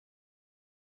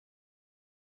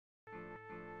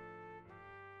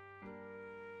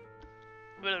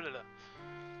Blah, blah, blah.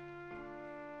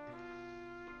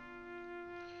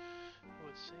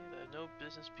 Would say that I have no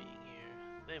business being here.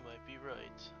 They might be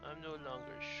right. I'm no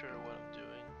longer sure what I'm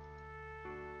doing.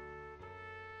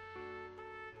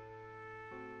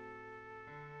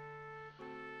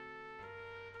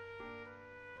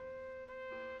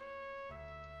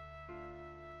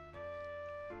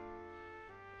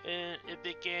 And it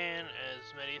began,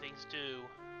 as many things do,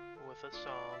 with a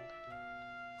song.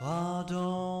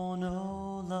 Adon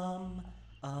olam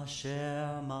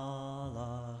asher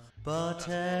malach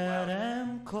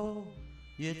baterem kol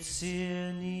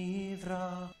yitzir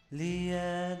nivra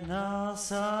lied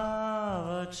nasa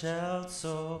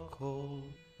v'cheltso kol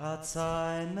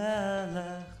atzai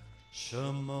melech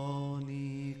shemo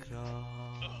nikra.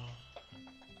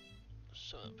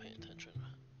 So I'm paying attention.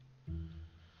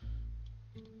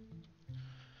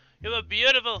 You have a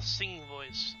beautiful singing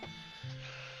voice.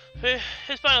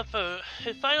 His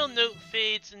final note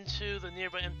fades into the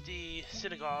nearby empty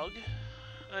synagogue,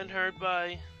 unheard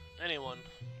by anyone.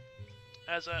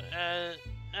 As I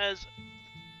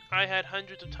had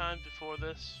hundreds of times before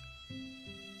this,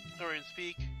 heard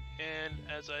speak, and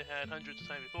as I had hundreds of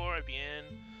times before, I began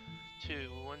to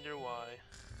wonder why.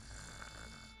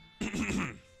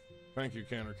 Thank you,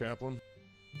 Cantor Kaplan.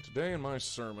 Today in my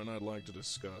sermon, I'd like to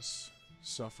discuss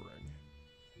suffering.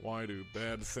 Why do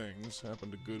bad things happen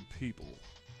to good people?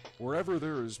 Wherever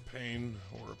there is pain,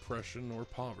 or oppression, or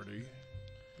poverty,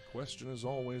 the question is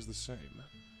always the same.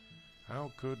 How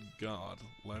could God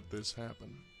let this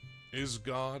happen? Is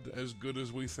God as good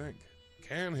as we think?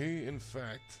 Can He, in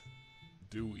fact,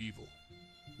 do evil?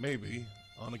 Maybe,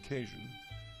 on occasion,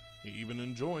 He even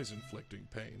enjoys inflicting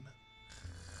pain.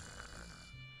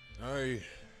 I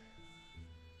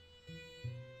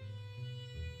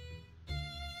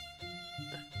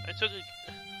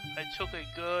took a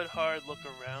good hard look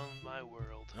around my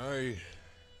world.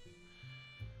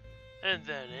 And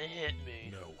then it hit me.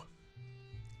 No.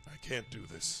 I can't do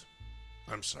this.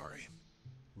 I'm sorry.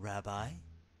 Rabbi?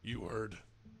 You heard.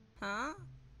 Huh?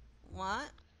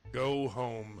 What? Go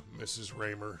home, Mrs.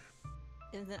 Raymer.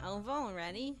 Is it over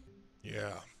already?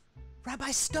 Yeah.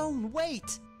 Rabbi Stone,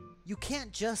 wait! You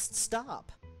can't just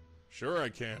stop. Sure I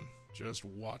can. Just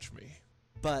watch me.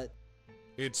 But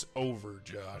It's over,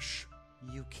 Josh.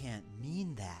 you can't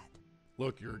mean that.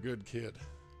 Look, you're a good kid.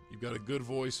 You've got a good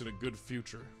voice and a good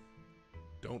future.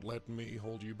 Don't let me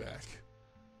hold you back.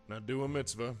 Now do a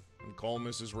mitzvah and call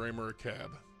Mrs. Raymer a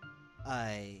cab.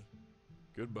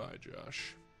 Goodbye,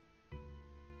 Josh.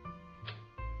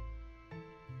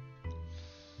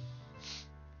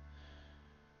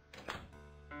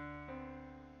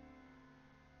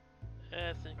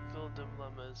 Ethical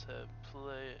dilemmas have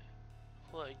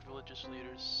plagued religious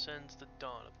leaders since the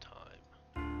dawn of time.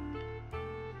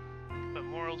 But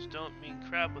morals don't mean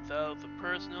crap without the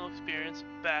personal experience to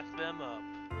back them up.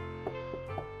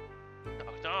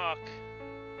 Knock knock.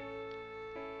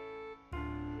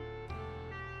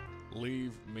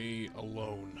 Leave me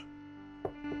alone.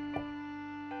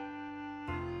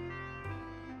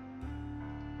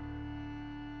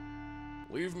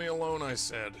 Leave me alone, I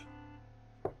said.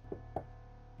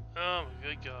 Oh my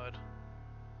good god.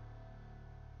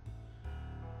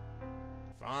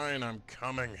 Fine, I'm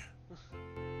coming.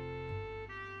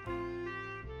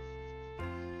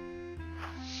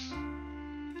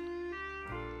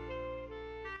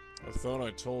 I thought I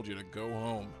told you to go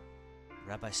home.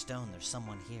 Rabbi Stone, there's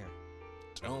someone here.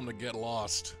 Tell him to get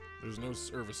lost. There's no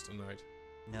service tonight.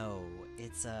 No,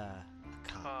 it's a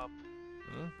cop. Cop.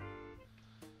 Huh?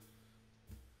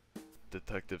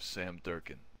 Detective Sam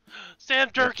Durkin. Sam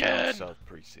Uptown Durkin! South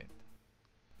Precinct.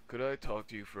 Could I talk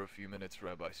to you for a few minutes,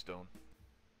 Rabbi Stone?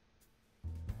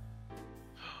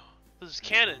 This is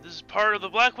canon. This is part of the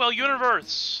Blackwell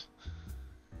universe.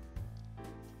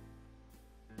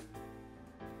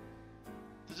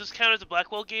 Does this count as a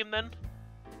Blackwell game then?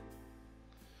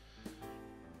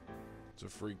 It's a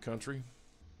free country.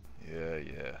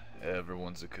 Yeah.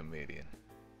 Everyone's a comedian.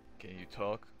 Can you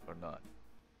talk or not?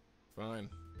 Fine.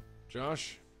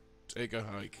 Josh, take a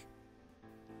hike.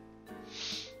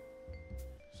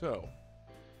 So,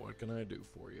 what can I do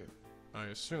for you? I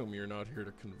assume you're not here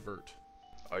to convert.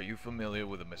 Are you familiar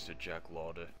with a Mr. Jack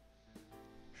Lauder?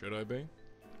 Should I be?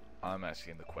 I'm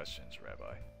asking the questions,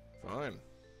 Rabbi. Fine.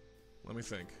 Let me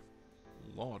think.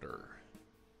 Lauder.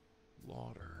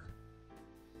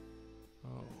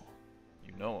 Oh.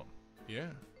 You know him.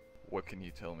 Yeah. What can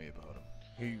you tell me about him?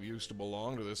 He used to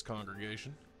belong to this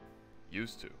congregation.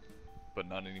 Used to, but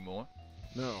not anymore?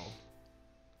 No.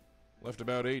 Left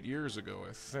about 8 years ago,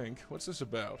 I think. What's this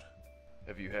about?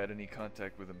 Have you had any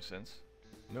contact with him since?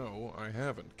 No, I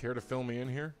haven't. Care to fill me in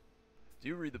here? Do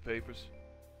you read the papers?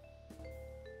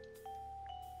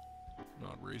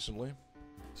 Not recently.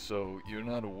 So, you're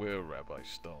not aware, Rabbi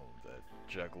Stone, that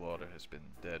Jack Lauder has been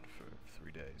dead for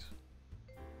 3 days?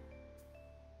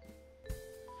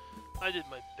 I did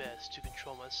my best to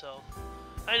control myself.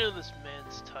 I know this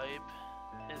man's type.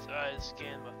 His eyes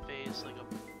scanned my face like a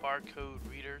barcode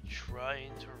reader,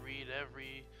 trying to read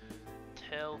every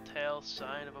telltale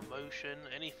sign of emotion.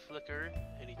 Any flicker,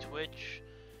 any twitch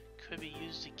could be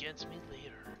used against me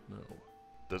later. No.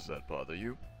 Does that bother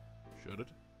you? Should it?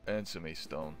 Answer me,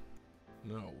 Stone.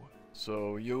 No.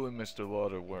 So, you and Mr.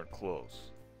 Lauder weren't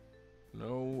close?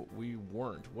 No, we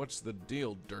weren't. What's the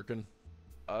deal, Durkin?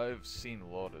 I've seen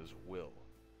Lauder's will.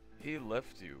 He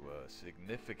left you a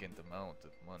significant amount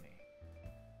of money.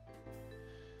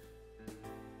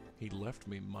 He left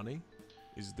me money?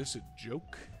 Is this a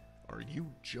joke? Are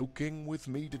you joking with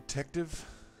me, detective?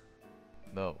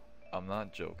 No, I'm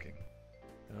not joking.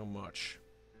 How much?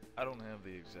 I don't have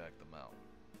the exact amount,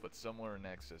 but somewhere in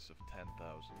excess of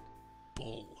 10,000.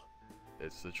 Bull.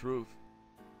 It's the truth.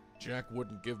 Jack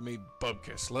wouldn't give me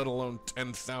bubkiss, let alone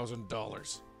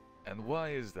 $10,000. And why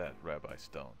is that, Rabbi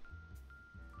Stone?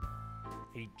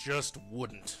 He just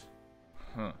wouldn't.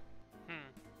 Huh.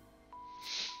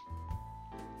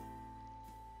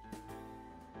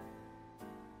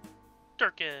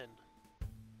 Durkin!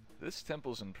 This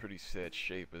temple's in pretty sad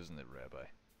shape, isn't it, Rabbi?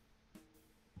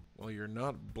 Well, you're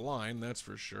not blind, that's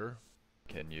for sure.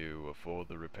 Can you afford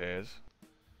the repairs?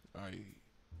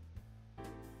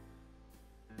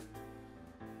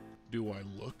 Do I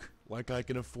look like I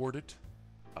can afford it?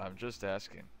 I'm just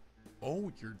asking.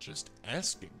 Oh, you're just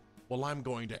asking. Well, I'm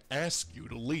going to ask you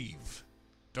to leave.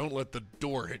 Don't let the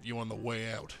door hit you on the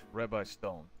way out. Rabbi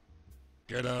Stone,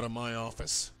 Get out of my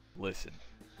office. listen.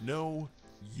 No,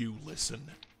 you listen.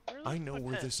 Really? I know What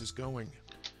where pen? this is going,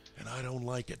 and I don't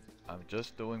like it. I'm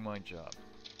just doing my job.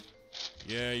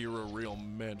 Yeah, you're a real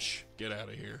mensch. Get out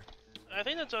of here. I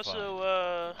think that's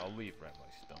also, I'll leave, Rabbi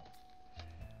Stone.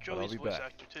 Joey's be voice back.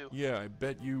 actor, too. Yeah, I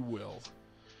bet you will.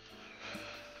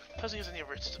 How's he using the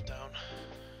wrist step down?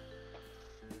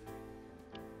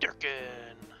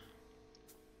 Durkin!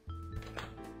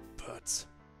 Butts.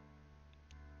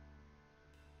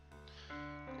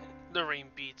 The rain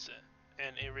beats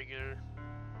an irregular,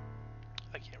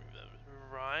 I can't remember,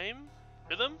 rhyme?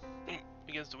 Rhythm?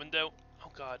 Against the window.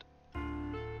 Oh god.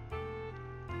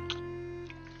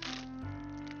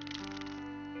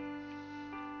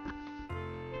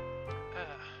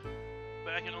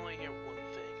 But I can only hear one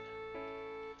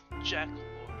thing. Jack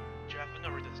Lord. Jack, I'm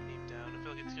gonna write this name down. I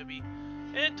feel like it's gonna be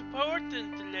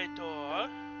important later.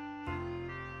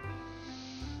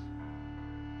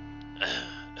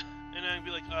 And I'd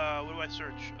be like, what do I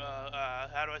search?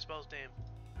 How do I spell his name?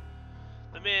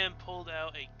 The man pulled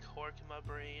out a cork in my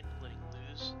brain, letting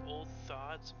loose old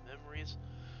thoughts and memories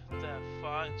that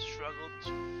fought and struggled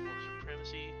for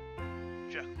supremacy.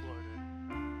 Jack Lorder.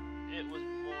 It was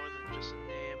more than just a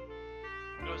name.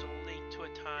 It was a link to a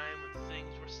time when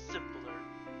things were simpler.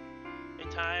 A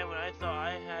time when I thought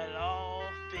I had it all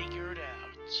figured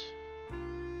out.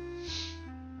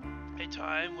 A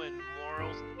time when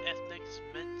morals and ethics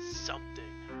meant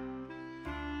something.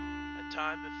 A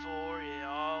time before it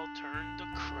all turned to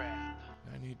crap.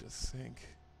 I need to think.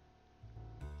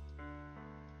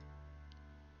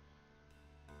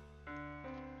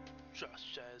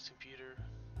 Josh had his computer,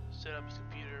 set up his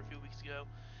computer a few weeks ago.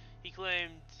 He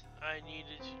claimed I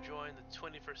needed to join the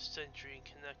 21st century and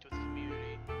connect with the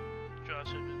community. Josh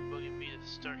had been bugging me to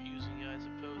start using it. I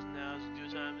suppose now is as good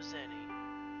a time as any.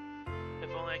 If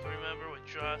only I can remember what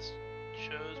Josh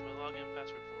chose my login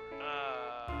password for.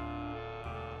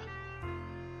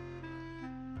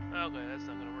 Okay, that's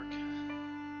not gonna work.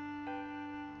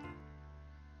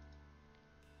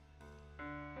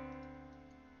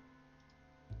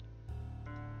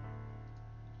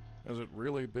 Has it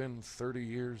really been 30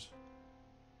 years?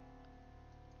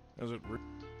 Has it It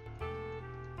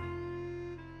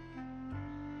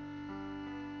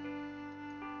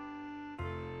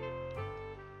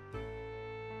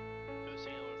was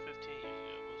taken over 15 years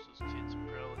ago. Most of those kids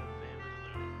probably have families and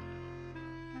learning.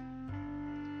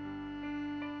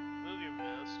 Move your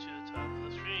mouse to the top of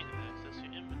the screen to access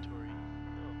your inventory.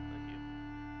 Oh, thank you.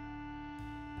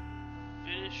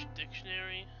 Finnish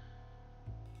dictionary.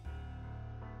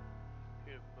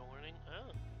 Here, morning.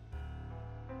 Oh.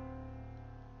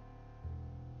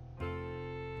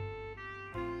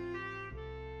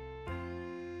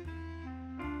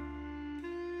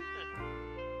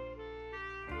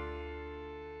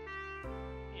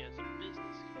 He has a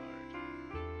business card.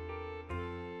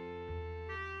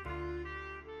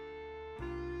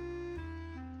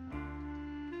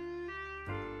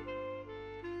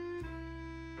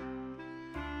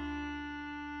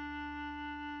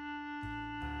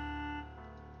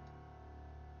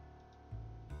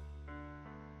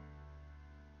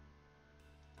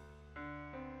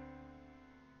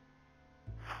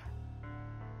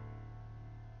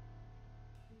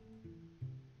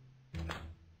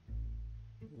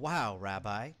 Wow,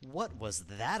 Rabbi, what was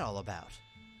that all about?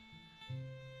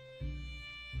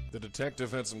 The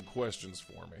detective had some questions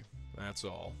for me. That's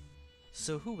all.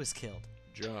 So who was killed?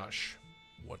 Josh,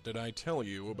 what did I tell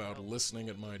you about listening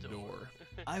at my door?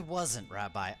 I wasn't,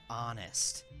 Rabbi,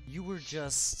 honest. You were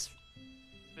just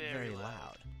very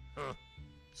loud. Huh.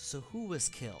 So who was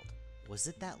killed? Was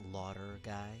it that Lauder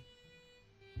guy?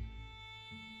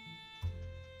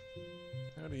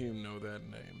 How do you know that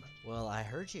name? Well, I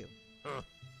heard you. Huh.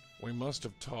 We must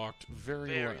have talked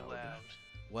very loud.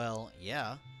 Well,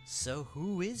 yeah. So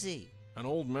who is he? An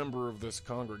old member of this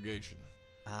congregation.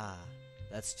 Ah,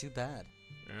 that's too bad.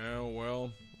 Yeah,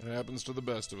 well, it happens to the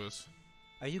best of us.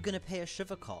 Are you gonna pay a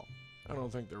Shiva call? I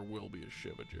don't think there will be a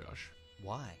Shiva, Josh.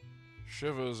 Why?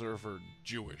 Shivas are for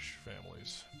Jewish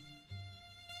families.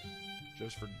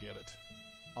 Just forget it.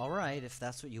 Alright, if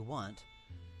that's what you want.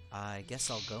 I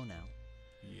guess I'll go now.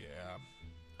 Yeah.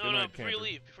 Oh Good no, night, before you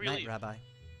Cantor. leave, before you Night, leave. Rabbi.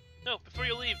 No, before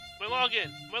you leave. My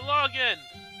login! My login!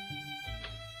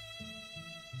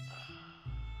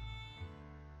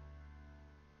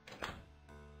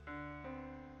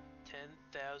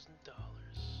 $10,000.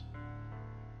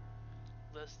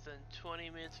 Less than 20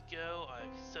 minutes ago, I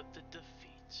accepted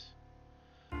defeat.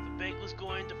 The bank was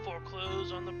going to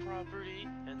foreclose on the property,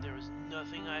 and there was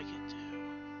nothing I could do.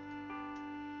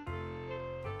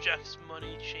 Jack's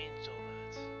money changed all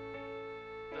that.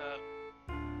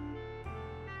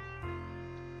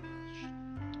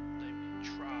 They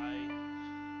try.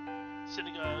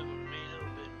 Synagogue will remain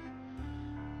open.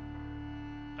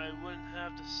 I wouldn't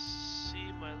have to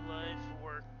see my life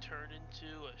work turned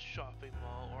into a shopping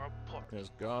mall or a park. Has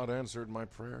God answered my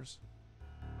prayers?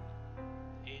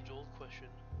 Age-old question.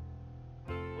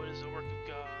 What is the work of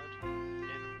God,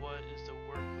 and what is the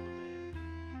work of a man?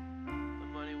 The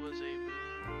money was a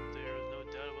boon, there was no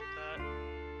doubt about that,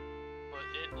 but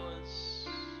it was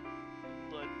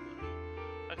blood money.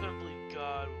 I couldn't believe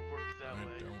God would work that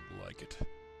way. I don't like it.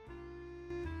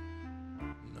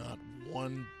 Not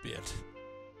one bit.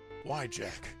 Why,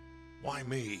 Jack? Why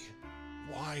me?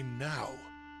 Why now?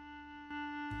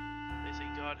 They say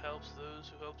God helps those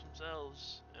who help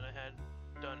themselves, and I had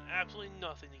done absolutely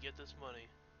nothing to get this money.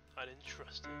 I didn't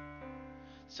trust it.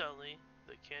 Suddenly,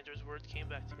 the cantor's words came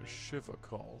back to A me. Shiva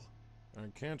call. I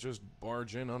can't just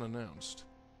barge in unannounced,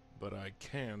 but I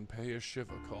can pay a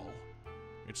Shiva call.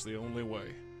 It's the only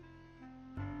way.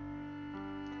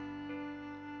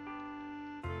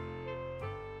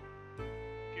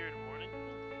 Appear in the morning.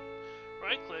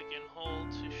 Right-click and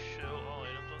hold to show all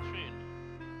items on screen.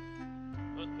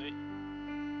 Oh, wait.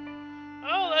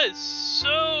 Oh, that is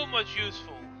so much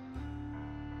useful.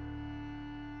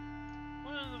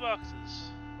 What are the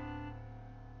boxes?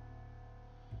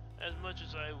 As much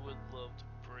as I would love to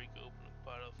break open a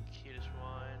bottle of Kiddish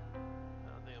wine, I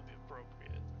don't think it'll be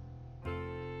appropriate.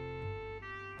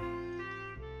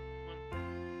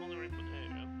 Only right button. There you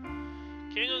go.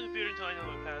 Can't go to the computer until I know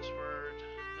my password.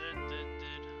 Oh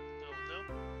no.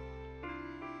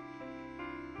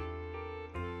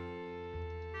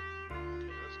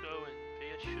 Okay, let's go and pay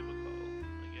a Shiva call,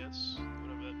 I guess.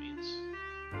 Whatever that means.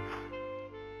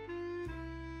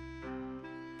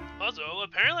 Also,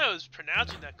 apparently I was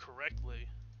pronouncing that correctly.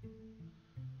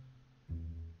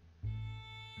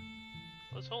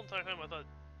 This whole entire time I thought...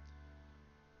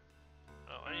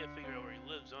 Oh, I need to figure out where he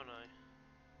lives, don't I?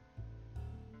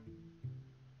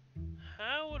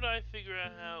 How would I figure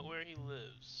out where he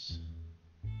lives?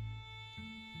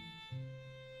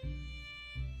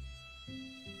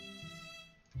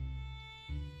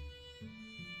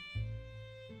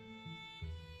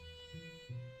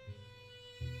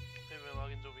 Maybe my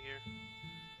login's over here.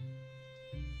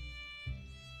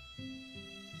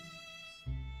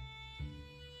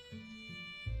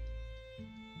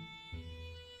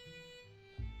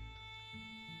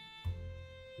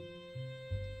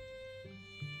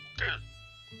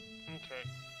 Okay.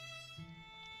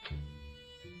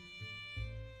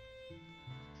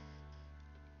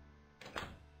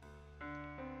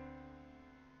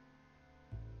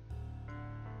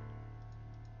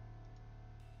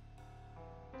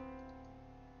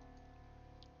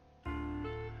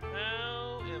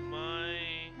 How am I...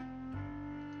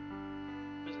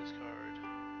 Business card.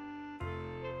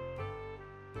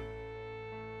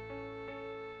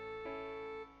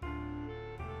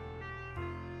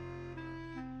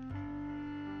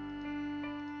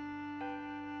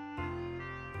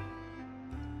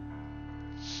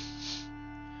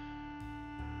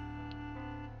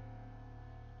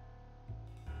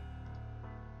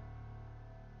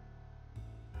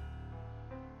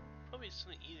 Probably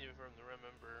something easier for him to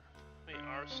remember. Maybe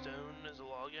R Stone as a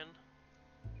login.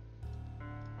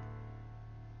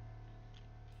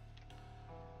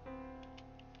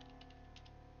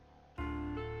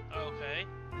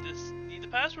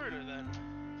 password then.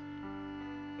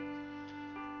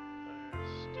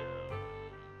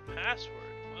 Firestone. Password.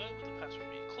 What would the password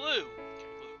be? Clue. Okay,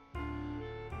 clue.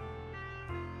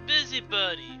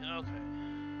 Busybody. Okay.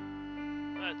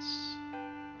 That's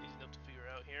easy enough to figure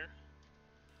out here.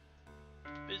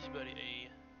 Busybody. A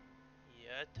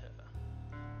yetta.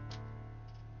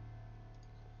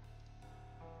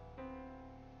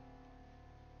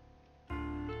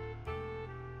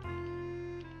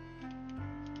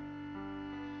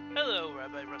 Hello,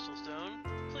 Rabbi Rustlestone.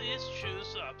 Please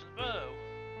choose the option below.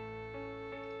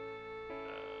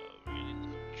 Reading the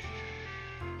coach.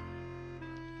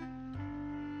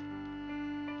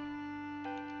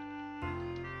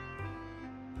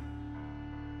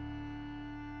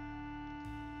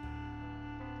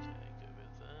 Okay, good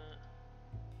with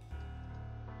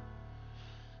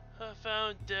that.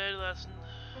 Found dead last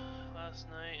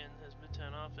night in his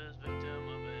Midtown office, victim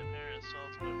of an apparent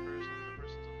assault by a person. The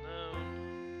person's unknown.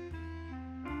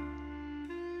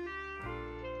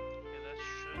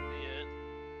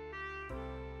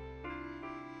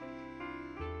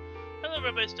 Hello,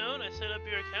 Rabbi Stone. I set up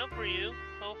your account for you.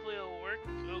 Hopefully it'll work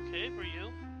okay for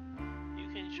you. You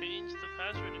can change the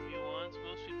password if you want.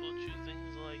 Most people choose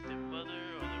things like their mother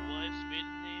or their wife's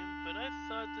maiden name, but I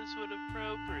thought this would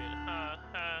appropriate. Ha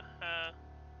ha ha.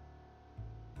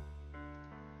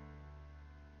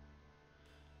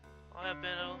 I have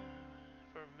been out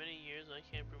for many years and I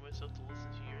can't bring myself to listen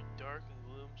to your dark and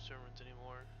gloom sermons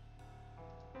anymore.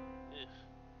 Ugh.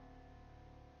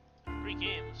 Free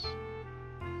games.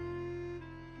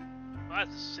 Oh,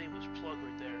 that's a shameless plug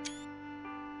right there.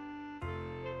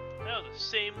 That was a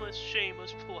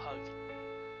shameless plug.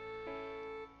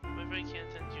 My friend can't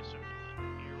attend your sermon.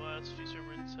 Your last few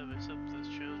sermons have accepted as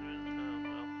children. Oh,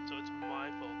 well, so it's my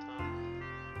fault, huh?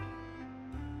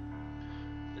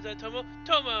 Is that Tomo?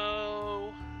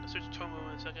 Tomo! I'll search Tomo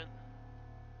in a second.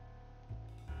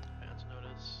 Fans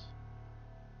notice.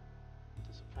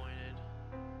 Disappointed.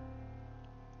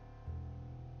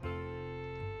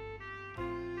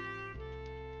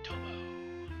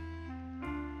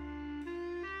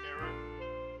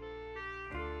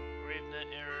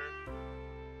 Error.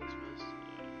 Dismissed.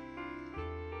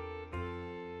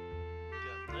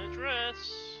 Got the address.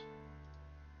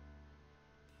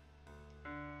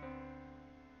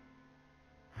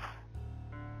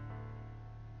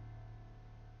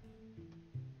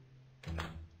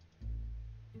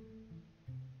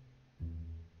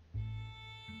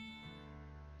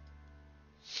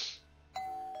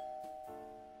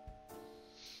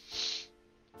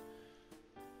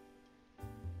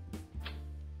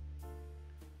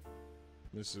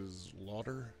 Mrs.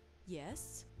 Lauder?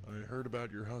 Yes? I heard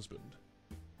about your husband.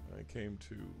 I came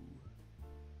to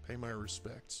pay my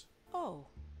respects. Oh,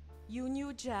 you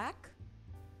knew Jack?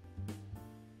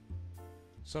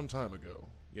 Some time ago,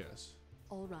 yes.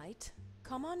 All right,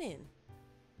 come on in.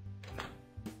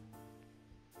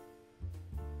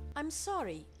 I'm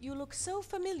sorry, you look so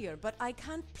familiar, but I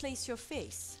can't place your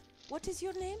face. What is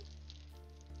your name?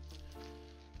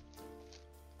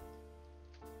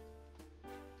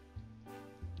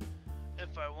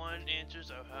 If I wanted answers,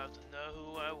 I would have to know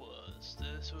who I was.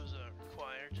 This was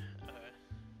required.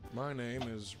 My name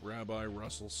is Rabbi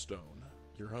Russell Stone.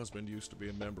 Your husband used to be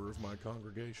a member of my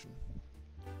congregation.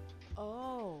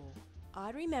 Oh,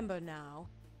 I remember now.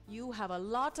 You have a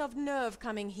lot of nerve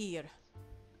coming here.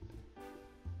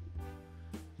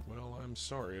 Well, I'm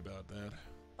sorry about that.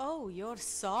 Oh, you're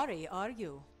sorry, are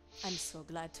you? I'm so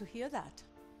glad to hear that.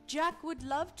 Jack would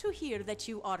love to hear that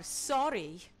you are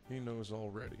sorry. He knows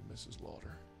already, Mrs.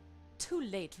 Lauder. Too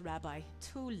late, Rabbi,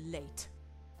 too late.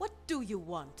 What do you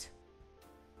want?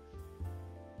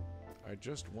 I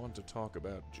just want to talk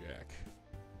about Jack.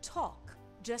 Talk?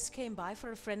 Just came by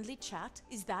for a friendly chat?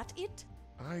 Is that it?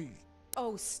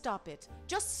 Oh, stop it.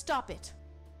 Just stop it.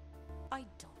 I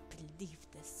don't believe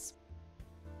this.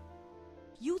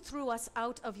 You threw us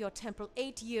out of your temple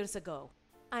 8 years ago.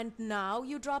 And now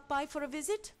you drop by for a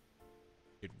visit?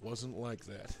 It wasn't like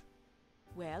that.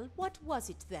 Well, what was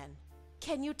it then?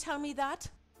 Can you tell me that?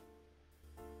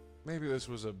 Maybe this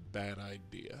was a bad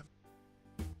idea.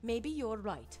 Maybe you're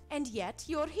right. And yet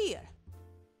you're here.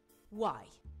 Why?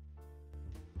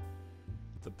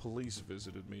 The police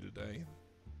visited me today.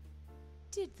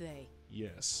 Did they?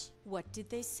 Yes. What did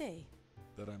they say?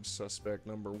 That I'm suspect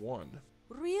number 1.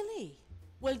 Really?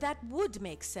 Well, that would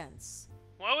make sense.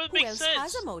 Why would it Who make else sense?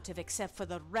 has a motive except for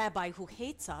the rabbi who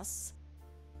hates us?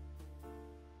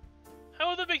 How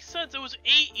would that make sense? It was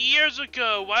 8 years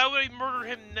ago. Why would he murder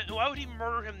him? Why would he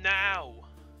murder him now?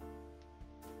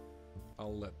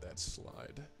 I'll let that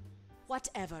slide.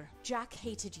 Whatever. Jack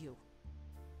hated you.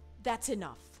 That's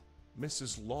enough.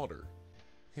 Mrs. Lauder,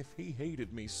 If he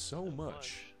hated me so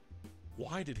much,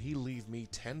 why did he leave me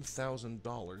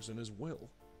 $10,000 in his will?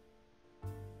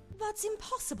 That's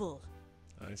impossible.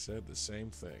 I said the same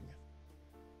thing.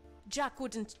 Jack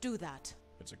wouldn't do that.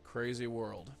 It's a crazy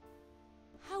world.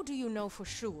 How do you know for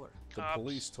sure? The Cops.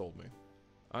 police told me.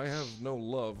 I have no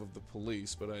love of the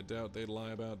police, but I doubt they'd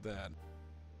lie about that.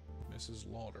 Mrs.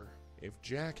 Lauder, if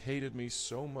Jack hated me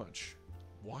so much,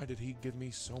 why did he give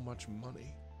me so much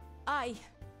money? I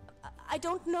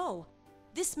don't know.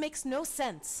 This makes no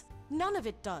sense. None of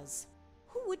it does.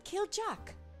 Who would kill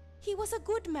Jack? He was a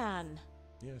good man.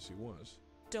 Yes, he was.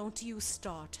 Don't you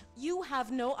start. You have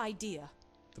no idea.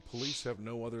 The police have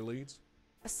no other leads?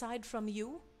 Aside from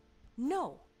you?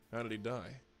 No. How did he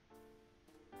die?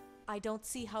 I don't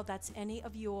see how that's any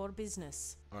of your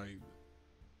business.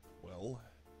 Well,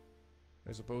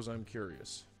 I suppose I'm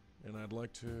curious, and I'd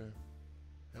like to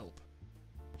help.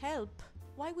 Help?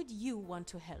 Why would you want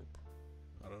to help?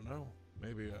 I don't know.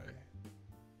 Maybe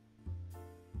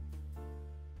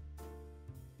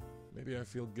I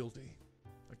feel guilty.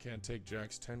 I can't take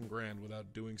Jack's 10 grand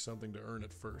without doing something to earn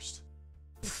it first.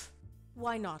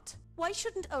 Why not? Why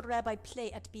shouldn't a rabbi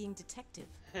play at being detective?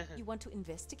 You want to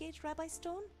investigate, Rabbi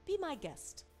Stone? Be my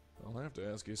guest. I'll have to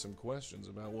ask you some questions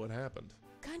about what happened.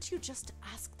 Can't you just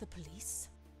ask the police?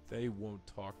 They won't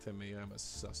talk to me. I'm a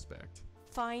suspect.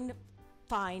 Fine,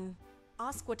 fine.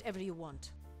 Ask whatever you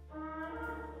want.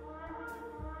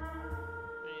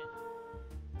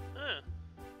 Huh.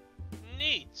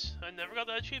 Neat. I never got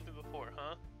that achievement before,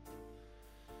 huh?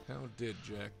 How did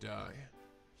Jack die?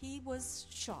 He was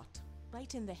shot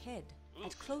right in the head at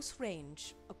Oof. close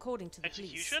range, according to the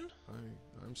Execution?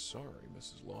 I'm sorry,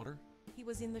 Mrs. Lauder. police. He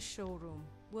was in the showroom,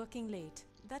 working late.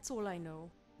 That's all I know.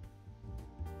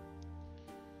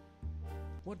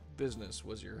 What business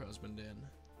was your husband in?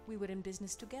 We were in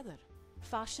business together.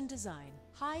 Fashion design,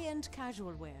 high-end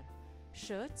casual wear.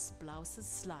 Shirts, blouses,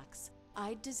 slacks.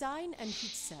 I'd design and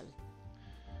he'd sell.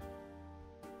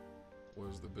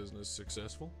 Was the business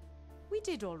successful? We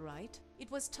did all right.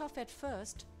 It was tough at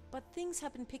first, but things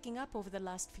have been picking up over the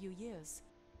last few years.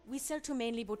 We sell to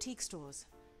mainly boutique stores,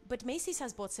 but Macy's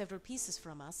has bought several pieces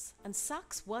from us, and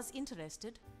Saks was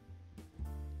interested.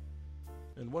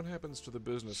 And what happens to the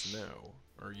business now?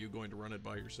 Are you going to run it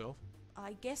by yourself?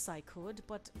 I guess I could,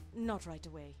 but not right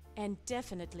away. And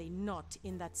definitely not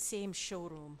in that same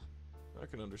showroom. I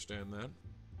can understand that.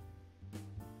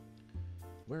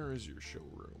 Where is your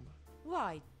showroom?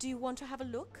 Why? Do you want to have a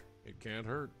look? It can't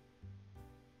hurt.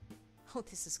 Oh,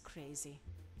 this is crazy.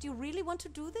 Do you really want to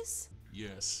do this?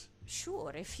 Yes.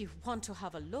 Sure, if you want to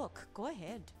have a look, go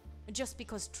ahead. Just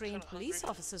because trained Kinda police hungry.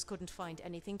 officers couldn't find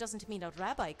anything doesn't mean a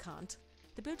rabbi can't.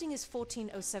 The building is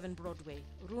 1407 Broadway,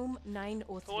 room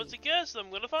 903. What's a guess?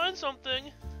 I'm gonna find something.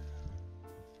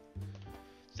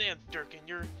 Sam Durkin,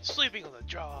 you're sleeping on the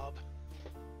job.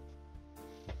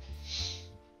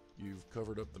 You've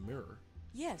covered up the mirror.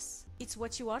 Yes, it's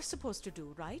what you are supposed to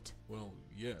do, right? Well,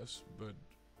 yes, but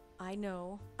I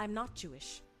know. I'm not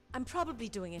Jewish. I'm probably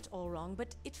doing it all wrong,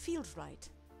 but it feels right.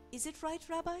 Is it right,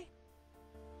 Rabbi?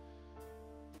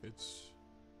 it's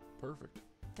perfect.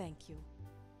 Thank you.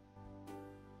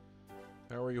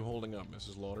 How are you holding up,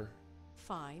 Mrs. Lauder?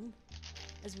 Fine.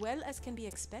 As well as can be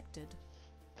expected.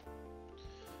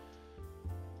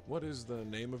 What is the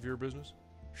name of your business?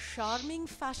 Charming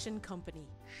Fashion Company.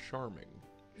 Charming.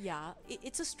 Yeah,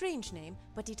 it's a strange name,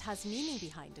 but it has meaning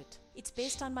behind it. It's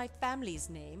based on my family's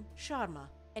name, Sharma,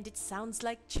 and it sounds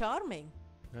like charming.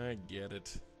 I get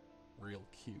it. Real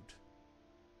cute.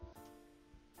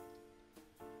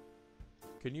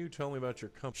 Can you tell me about your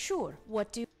company? Sure,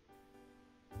 what do you...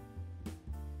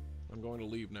 I'm going to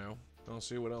leave now. I'll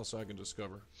see what else I can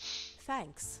discover.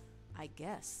 Thanks, I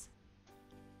guess.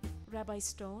 Rabbi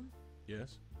Stone,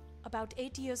 Yes? about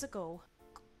 8 years ago,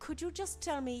 could you just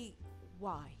tell me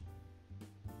why?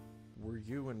 Were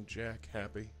you and Jack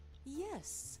happy?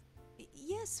 Yes.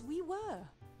 Yes, we were.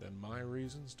 Then my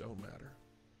reasons don't matter.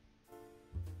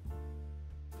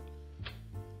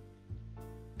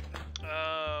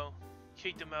 Oh,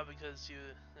 kicked him out because you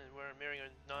were marrying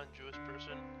a non-Jewish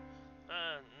person.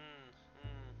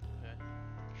 Okay.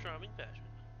 Charming fashion.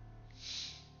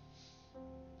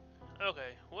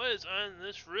 Okay, what is on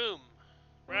this room?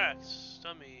 Racks,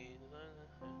 dummy.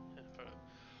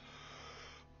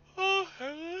 Oh,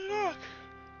 look.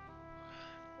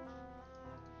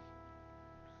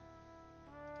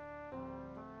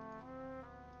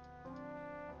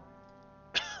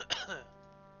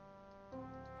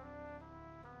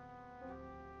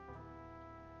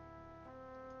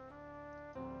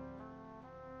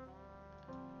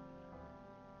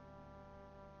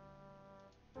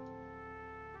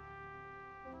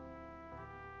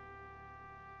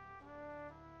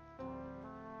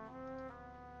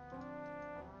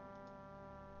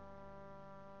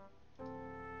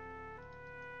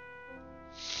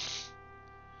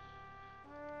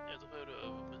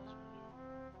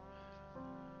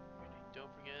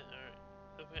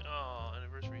 Okay, oh,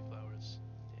 anniversary flowers.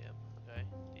 Damn, okay.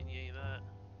 Didn't need any of that.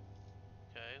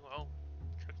 Okay, well,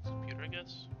 check the computer, I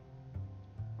guess.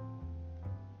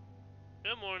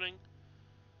 Good morning.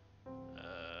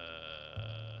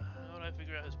 How would I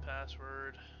figure out his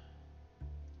password?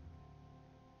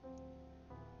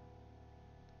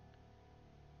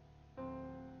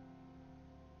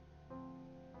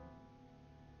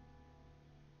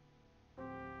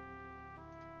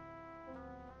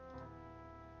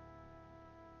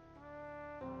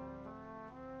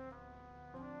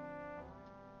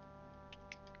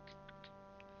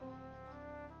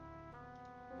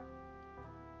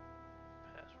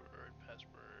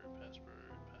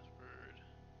 Password.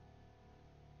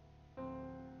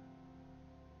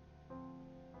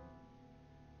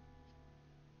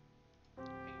 I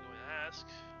can go and ask.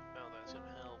 Oh, that's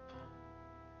gonna help.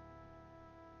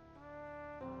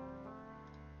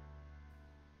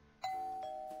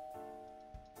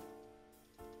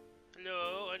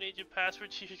 Hello, I need your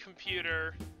password to your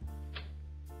computer.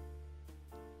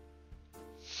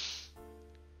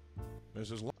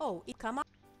 Mrs. Oh, come on.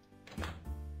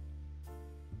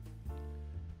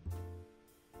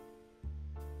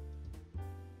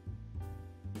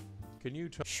 Can you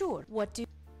tell? Sure. What do?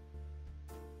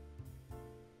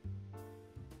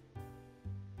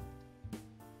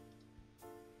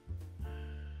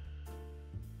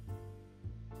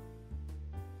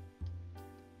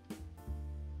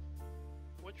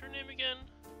 What's your name again?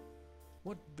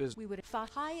 What business? We would have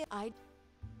higher. I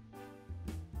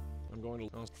I'm going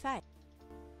to. fact.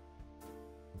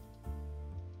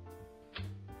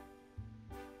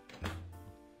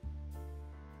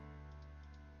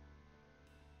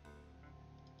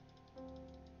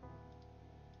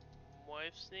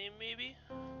 Wife's name, maybe?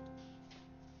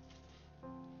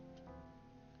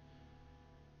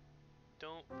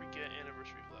 Don't forget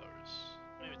anniversary flowers.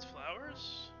 Maybe it's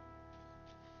flowers?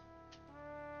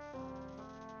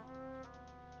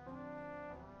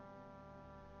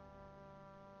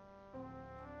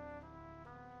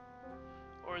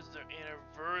 Or is their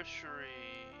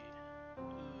anniversary? Ooh.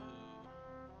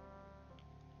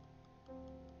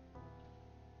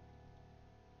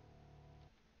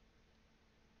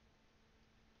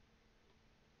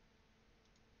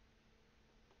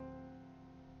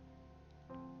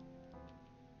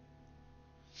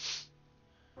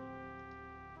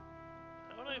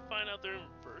 How would I find out their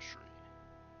anniversary?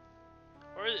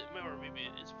 Or maybe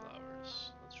it is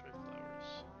flowers. Let's try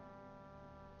flowers.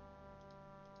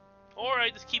 Or I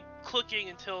just keep clicking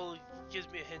until it gives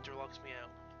me a hint or locks me out.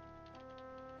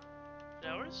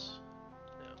 Flowers?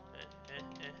 No.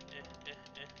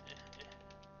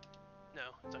 No,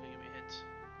 it's not gonna give me a hint.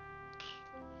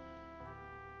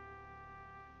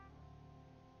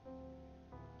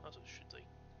 Also, should like.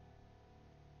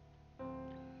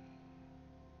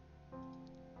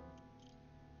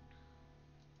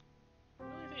 I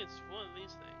really think it's one of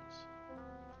these things.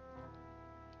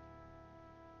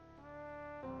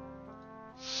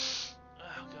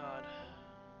 Oh god.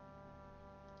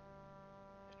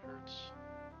 It hurts.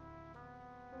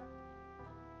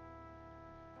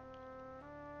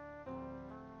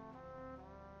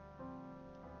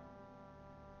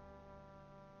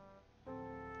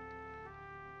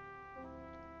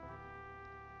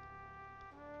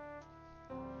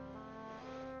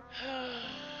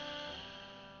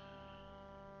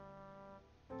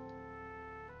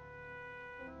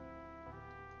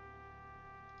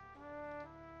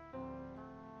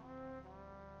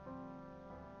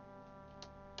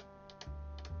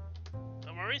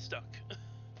 I'm already stuck.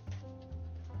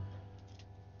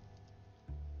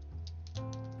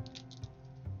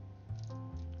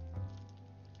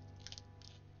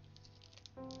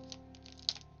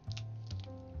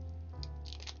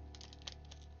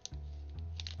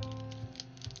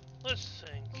 Let's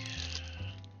think.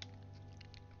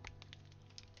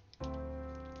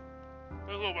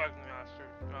 We'll go back and ask her,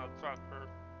 talk to her.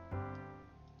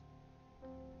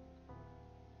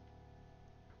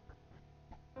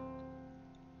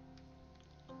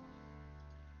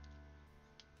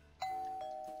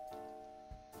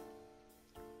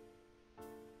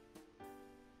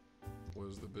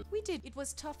 Was the bit? We did. It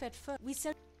was tough at first. We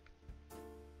sell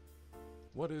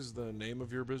What is the name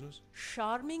of your business?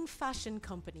 Charming Fashion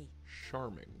Company.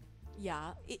 Charming.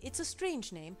 Yeah, it's a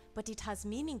strange name, but it has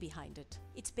meaning behind it.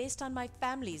 It's based on my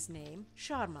family's name,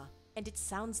 Sharma, and it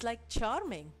sounds like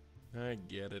charming. I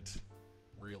get it.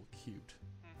 Real cute.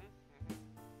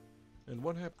 And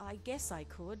what happened? I guess I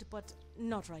could, but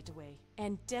not right away.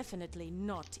 And definitely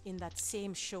not in that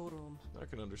same showroom. I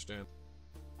can understand.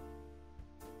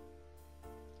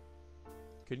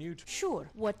 Can you? Sure,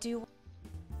 what do you...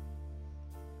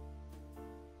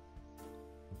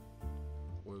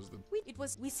 says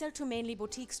that We sell to mainly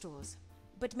boutique stores.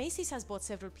 But Macy's has bought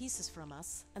several pieces from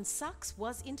us, and Saks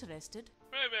was interested.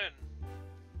 Raven.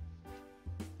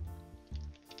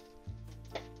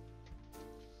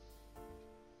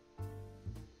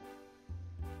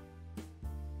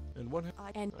 and what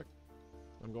And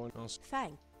I'm going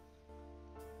Fang.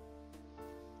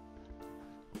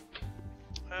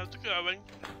 How's it going?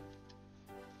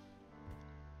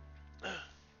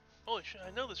 Holy shit,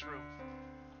 I know this room.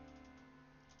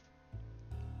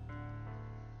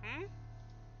 Hmm?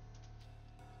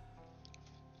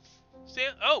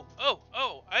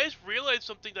 Oh, I just realized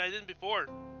something that I didn't before.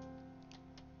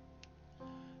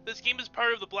 This game is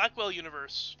part of the Blackwell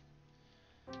universe.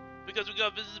 Because we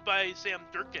got visited by Sam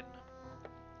Durkin.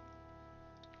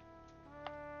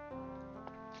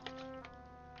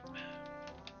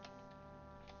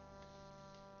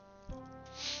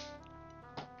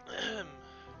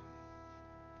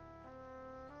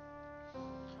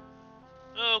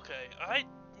 Okay, I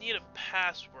need a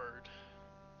password.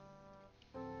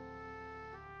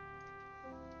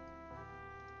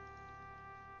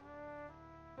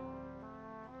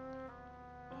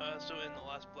 So in the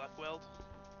last Blackwell,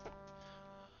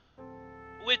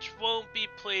 which won't be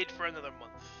played for another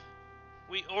month.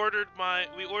 We ordered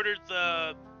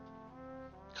the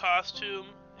costume,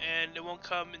 and it won't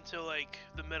come until like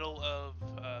the middle of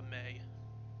May.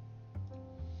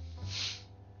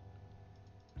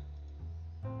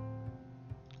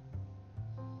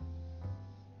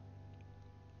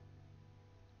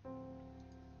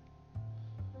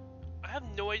 I have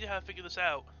no idea how to figure this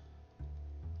out.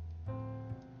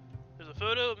 There's a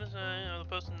photo of the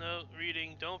post-it note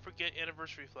reading, "Don't forget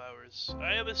anniversary flowers."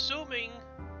 I am assuming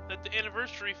that the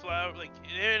anniversary flower, like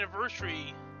an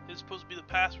anniversary, is supposed to be the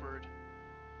password,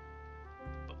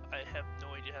 but I have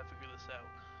no idea how to figure this out.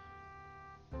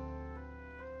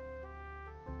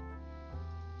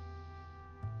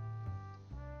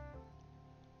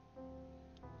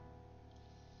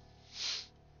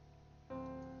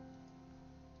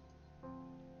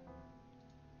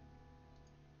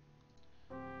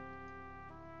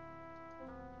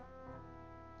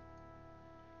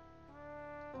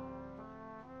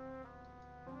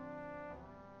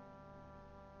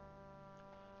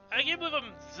 I can't believe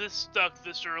I'm this stuck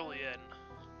this early in.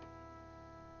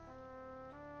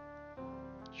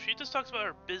 She just talks about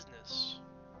her business.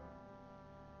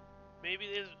 Maybe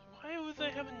there's... Why would they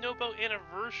have a note about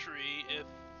anniversary if...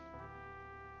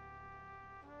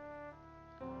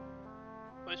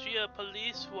 Was she a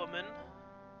policewoman?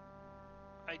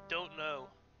 I don't know.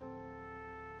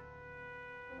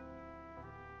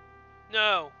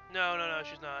 No,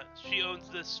 she's not. She owns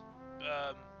this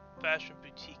fashion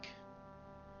boutique.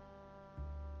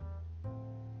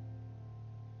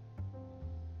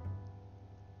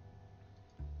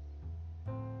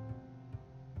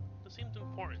 This seems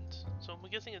important, so I'm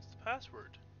guessing it's the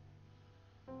password.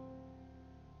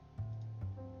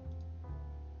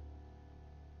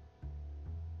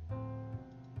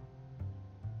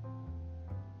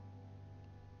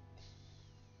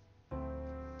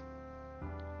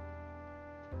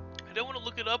 I don't want to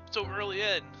look it up so early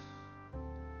in.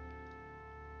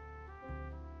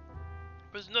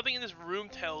 Because nothing in this room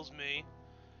tells me.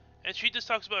 And she just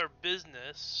talks about her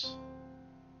business.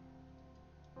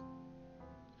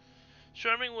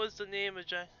 Charming was the name of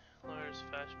Jack Lawyer's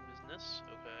fashion business.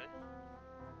 Okay.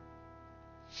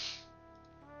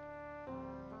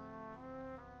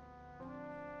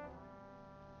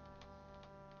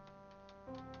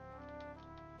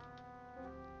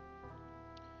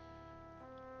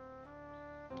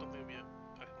 Oh, maybe I'm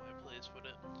back in my place with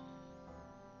it.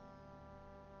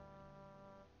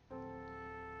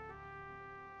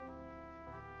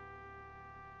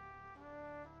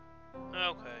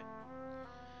 Okay.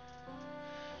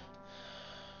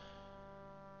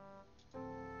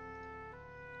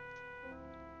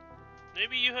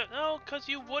 Maybe you have... No, because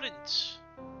you wouldn't.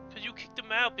 Because you kicked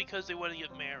them out because they want to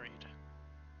get married.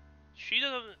 She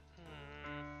doesn't...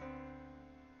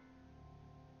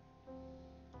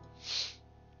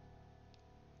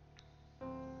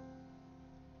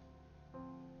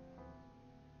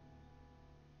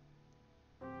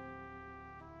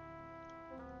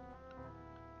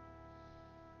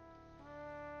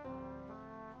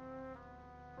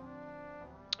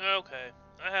 Okay,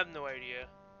 I have no idea.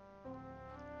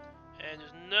 And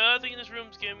there's nothing in this room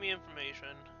that's giving me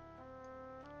information.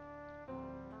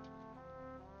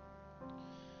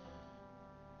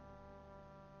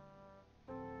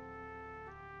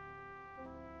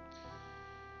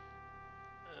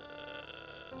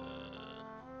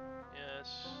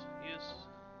 Yes. Use...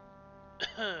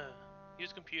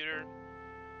 use computer.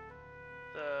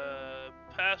 The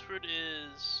password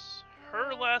is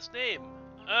her last name.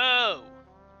 Oh.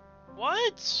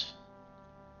 What?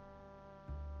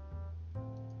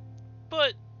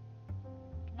 But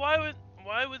why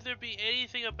would there be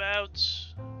anything about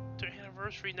their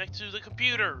anniversary next to the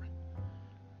computer?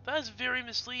 That is very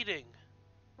misleading.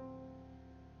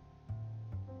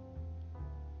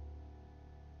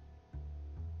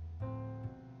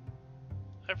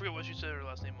 I forget what she said her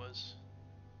last name was.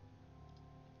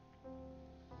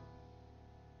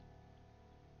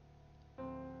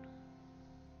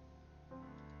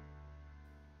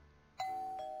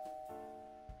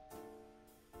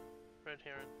 Red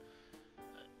Heron.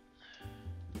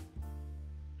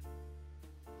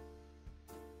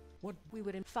 What? We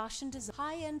were in fashion design,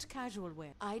 high-end casual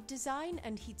wear. I'd design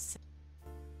and he'd sell.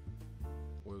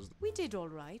 Was We did all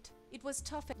right. It was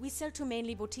tough. We sell to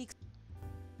mainly boutiques.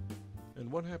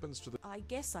 and what happens to the? I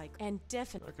guess and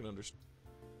definitely. I can understand.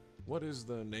 What is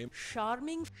the name?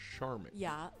 Charming. Charming.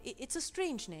 Yeah, it's a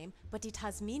strange name, but it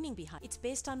has meaning behind. It's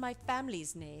based on my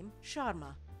family's name,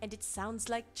 Sharma, and it sounds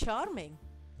like charming.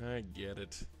 I get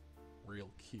it.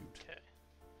 Real cute. Okay.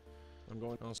 I'm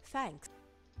going. Thanks.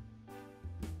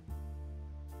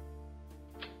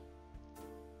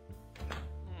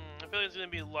 I feel like there's gonna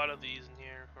be a lot of these in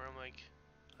here where I'm like,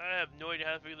 I have no idea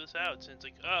how to figure this out. So it's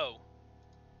like, oh,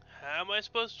 how am I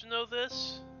supposed to know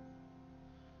this?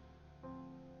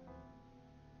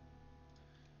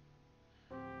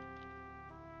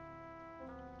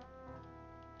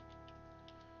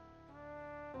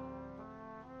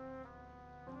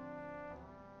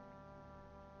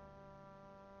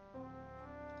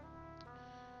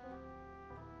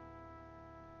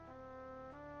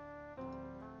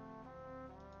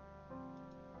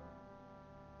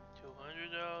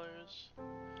 $200.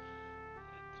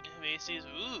 Macy's.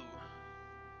 Ooh,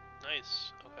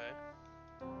 nice. Okay.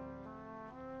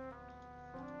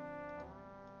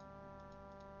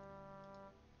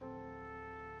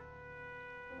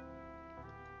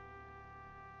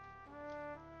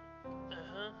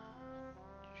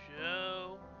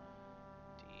 Joe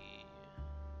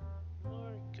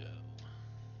Marco.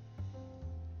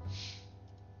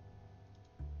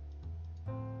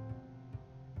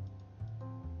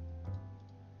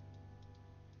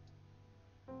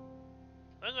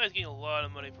 That guy's getting a lot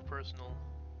of money for personal.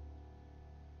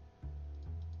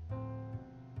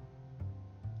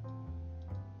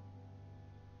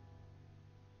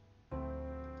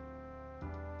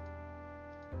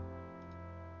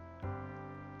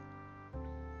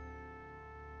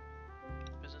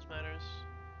 Business matters.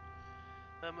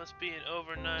 That must be an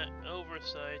overnight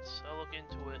oversight. I'll look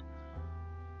into it.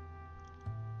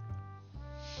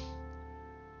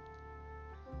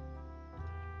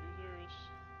 Users.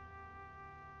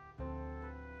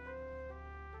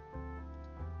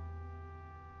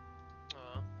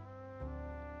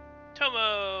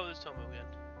 Tomo! There's Tomo again.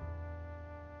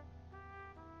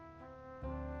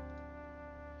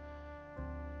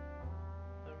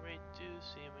 The rate do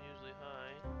seem unusually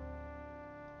high.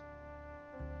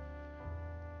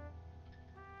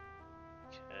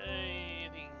 Okay,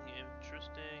 anything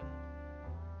interesting?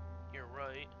 You're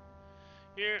right.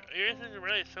 You're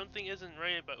right. Something isn't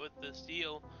right about with this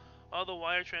deal. All the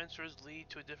wire transfers lead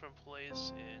to a different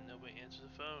place, and nobody answers the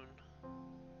phone.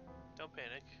 Don't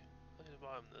panic. Look at the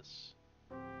bottom of this.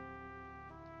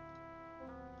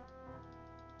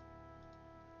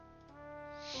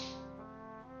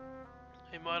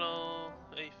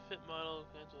 A fit model,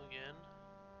 cancel again.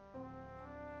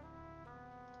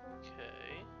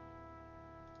 Okay.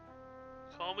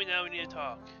 Call me now, we need to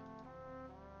talk.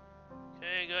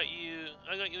 Okay, I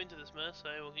got you into this mess,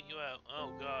 I will get you out.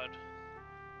 Oh god.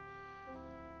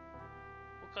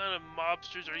 What kind of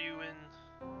mobsters are you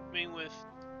being with?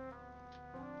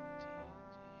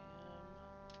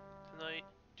 Tonight,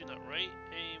 do not write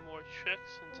any more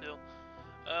checks until...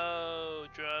 Oh,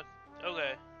 Druck.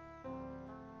 Okay.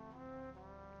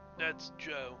 That's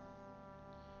Joe.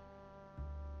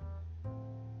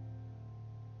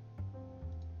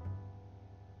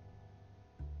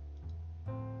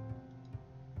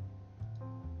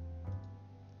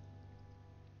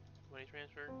 Money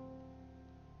transfer.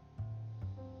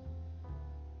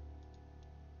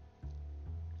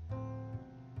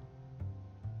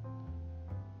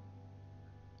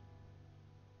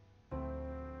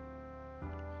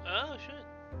 Oh, shit.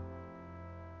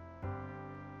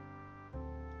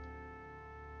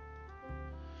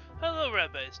 Hello,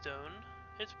 Rabbi Stone.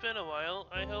 It's been a while.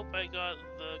 I hope I got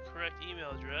the correct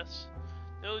email address.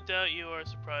 No doubt you are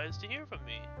surprised to hear from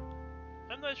me.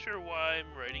 I'm not sure why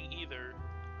I'm writing either.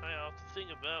 I often think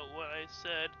about what I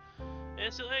said, and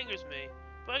it still angers me,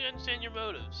 but I can understand your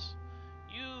motives.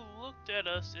 You looked at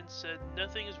us and said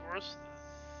nothing is worse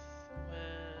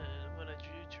when a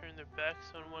Jew turned their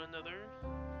backs on one another.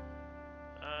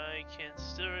 I can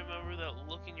still remember that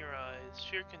look in your eyes,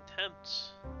 sheer contempt,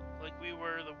 like we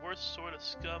were the worst sort of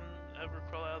scum ever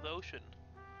crawl out of the ocean.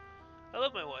 I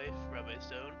love my wife, Rabbi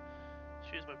Stone.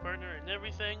 She is my partner in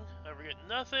everything. I forget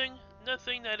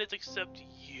nothing that is except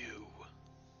you.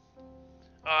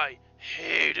 I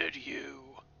hated you.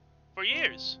 For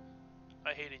years,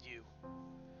 I hated you.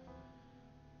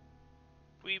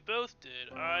 We both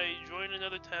did. I joined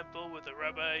another temple with a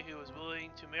rabbi who was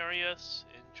willing to marry us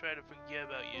and try to forget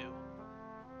about you.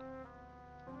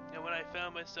 And when I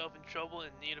found myself in trouble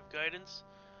and in need of guidance,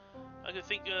 I could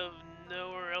think of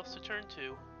nowhere else to turn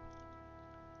to.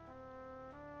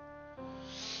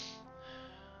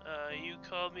 You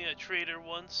called me a traitor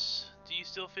once. Do you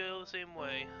still feel the same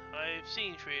way? I've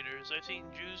seen traitors. I've seen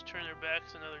Jews turn their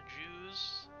backs on other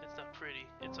Jews. It's not pretty.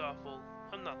 It's awful.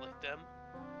 I'm not like them.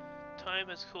 Time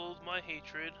has cooled my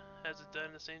hatred. Has it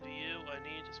done the same to you? I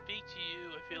need to speak to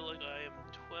you. I feel like I am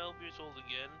 12 years old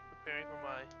again, preparing for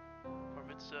my bar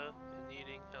mitzvah and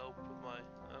needing help with my...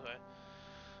 Okay.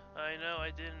 I know I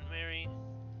didn't marry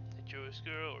a Jewish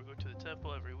girl or go to the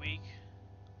temple every week,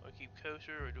 or keep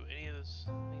kosher, or do any of those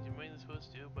things you're mainly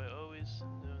supposed to do, but I always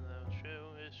know that I'm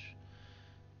Jewish.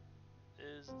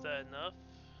 Is that enough?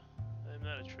 I'm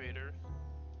not a traitor.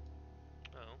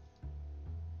 Oh.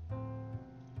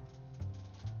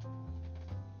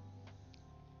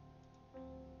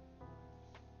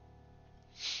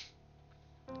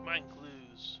 Mind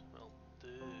clues. Well, duh.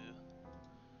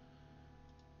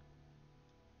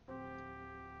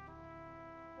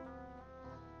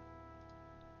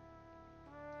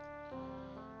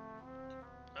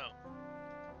 Oh.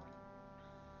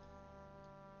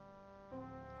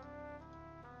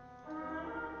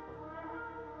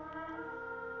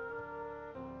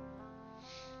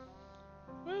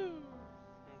 Woo!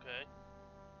 Okay.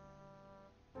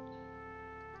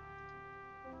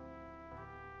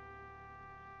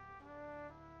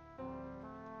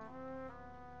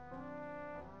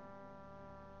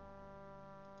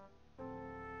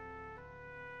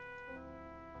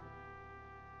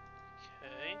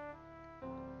 Okay.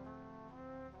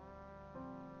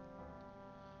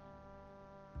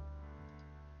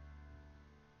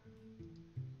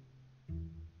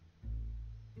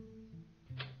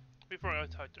 Before I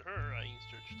talk to her, I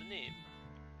search the name.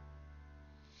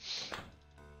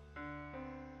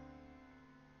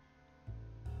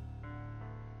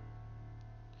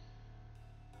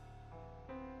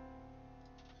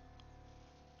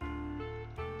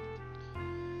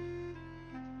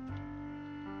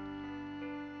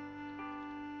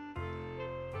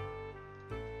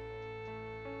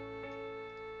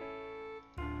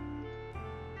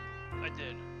 I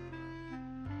did.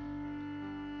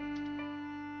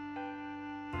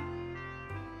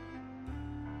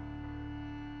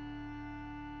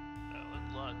 Oh,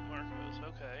 unlock Marcos,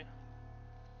 okay.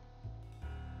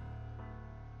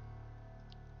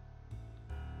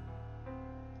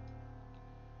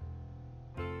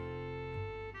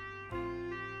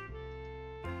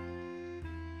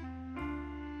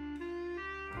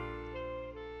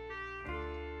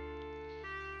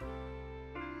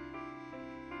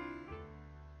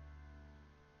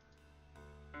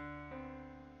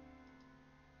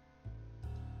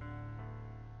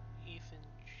 Ethan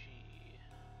G.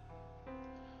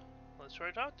 Let's try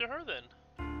to talk to her then.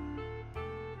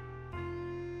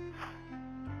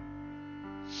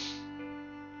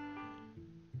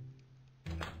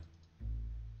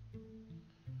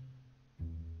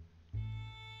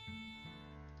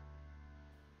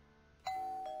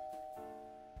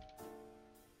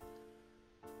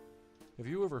 Have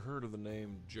you ever heard of the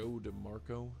name Joe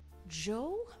DeMarco?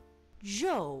 Joe?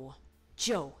 Joe.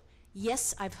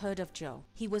 Yes, I've heard of Joe.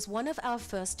 He was one of our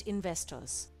first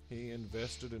investors. He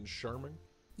invested in Charming?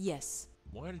 Yes.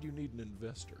 Why did you need an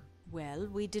investor? Well,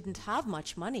 we didn't have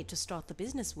much money to start the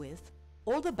business with.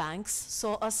 All the banks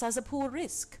saw us as a poor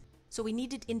risk, so we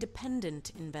needed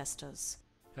independent investors.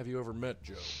 Have you ever met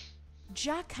Joe?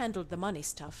 Jack handled the money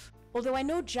stuff, although I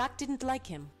know Jack didn't like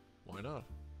him. Why not?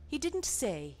 He didn't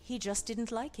say, he just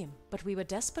didn't like him. But we were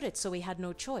desperate, so we had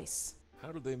no choice.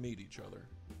 How did they meet each other?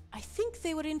 I think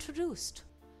they were introduced.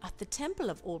 At the temple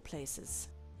of all places.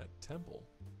 At Temple?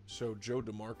 So Joe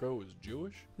DeMarco is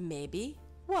Jewish? Maybe.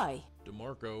 Why?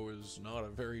 DeMarco is not a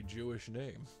very Jewish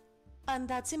name. And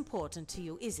that's important to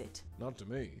you, is it? Not to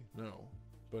me, no.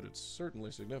 But it's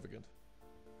certainly significant.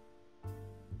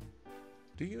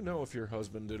 Do you know if your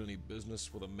husband did any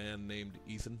business with a man named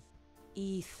Ethan?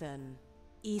 Ethan.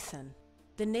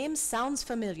 The name sounds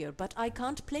familiar, but I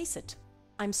can't place it.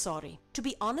 I'm sorry. To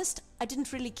be honest, I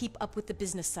didn't really keep up with the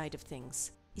business side of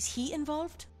things. Is he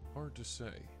involved? Hard to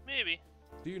say. Maybe.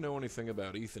 Do you know anything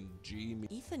about Ethan G?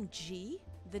 Ethan G?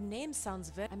 The name sounds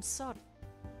very... I'm sorry.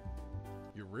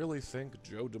 You really think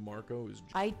Joe DeMarco is...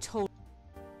 I told...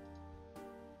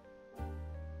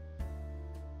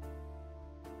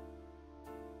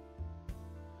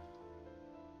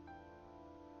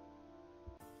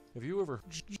 Have you ever...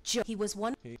 He was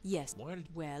one... He- Yes. Why did...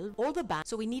 Well, all the bank...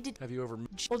 So we needed... Have you ever...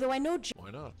 Although I know...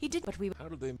 Why not? He did, but we... How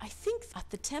did they... I think at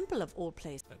the temple of all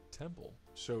places. At Temple?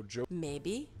 So Joe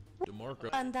Maybe. DeMarco...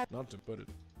 And that... Not to put it...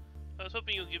 I was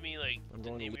hoping you'll give me, like, I'm the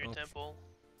going to name of your look- temple.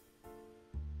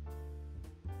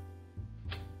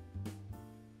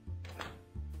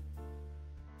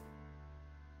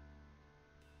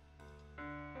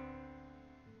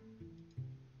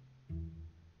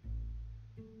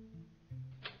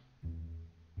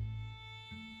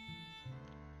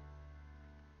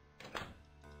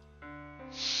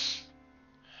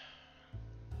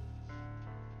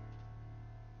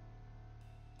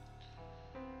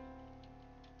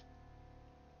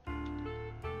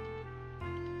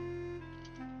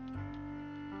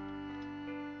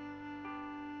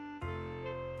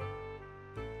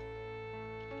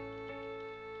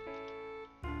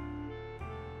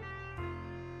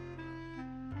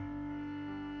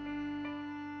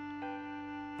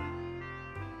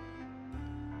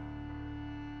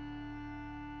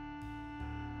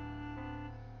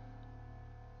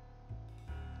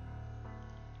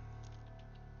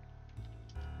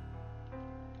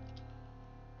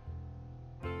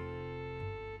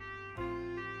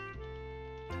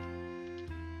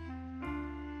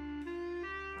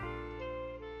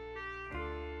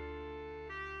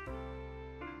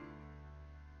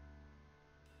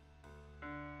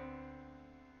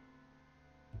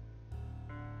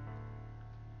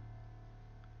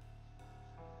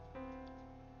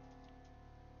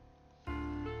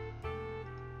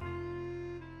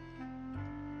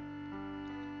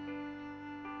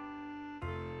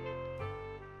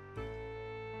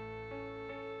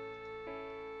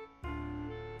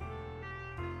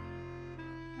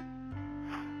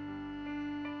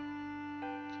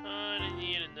 Kinda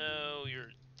need to know your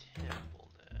temple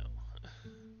now.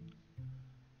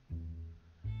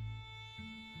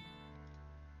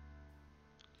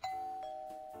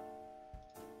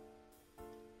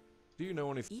 Do you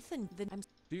know anything... Ethan... I'm...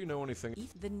 Do you know anything...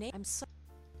 Ethan... The name... I'm sorry.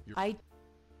 You're- I...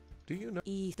 Do you know...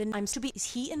 Ethan... I'm... To be...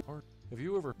 Is he in... Hard... Have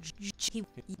you ever... He...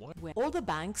 What? Well, all the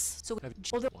banks... So... Have...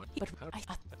 All the... What? But... How... I...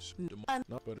 That's... and-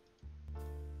 Not but...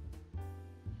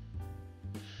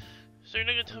 So you're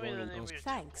not gonna tell me I'm the going name of to- your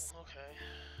Thanks. temple? Okay.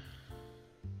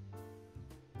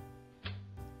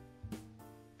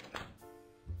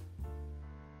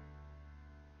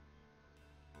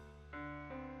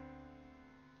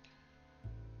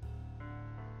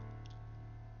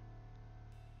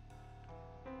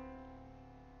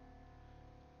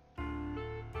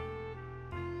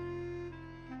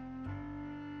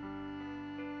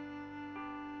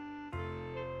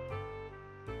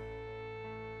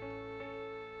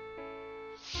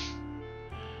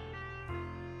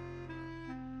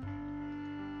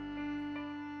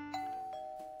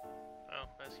 Oh,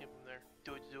 that came from there.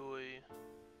 Do it, do it.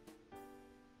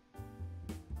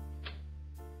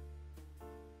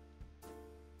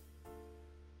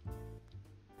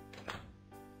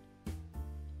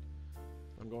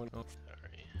 I'm going... Oh.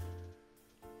 Sorry.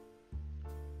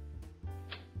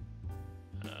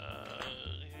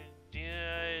 You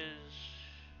guys...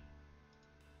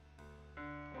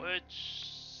 Which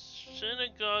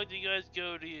synagogue do you guys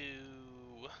go to?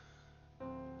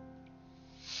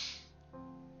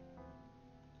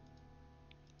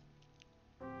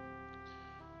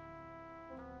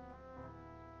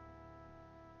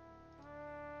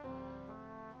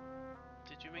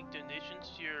 Did you make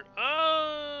donations to your...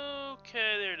 Oh,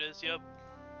 okay, there it is, yep.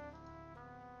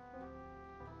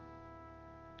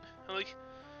 I'm like,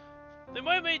 they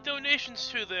might have made donations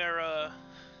to their,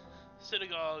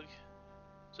 synagogue,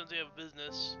 since they have a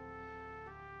business.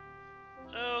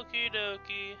 Okie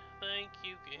dokie, thank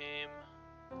you, game.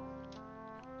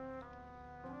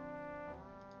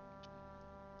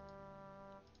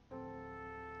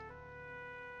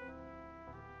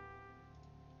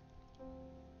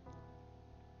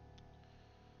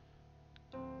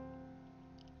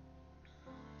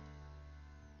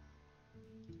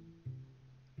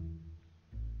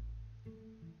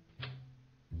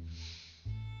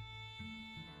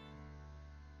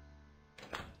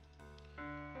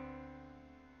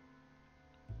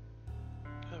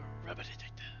 Oh, rabbit.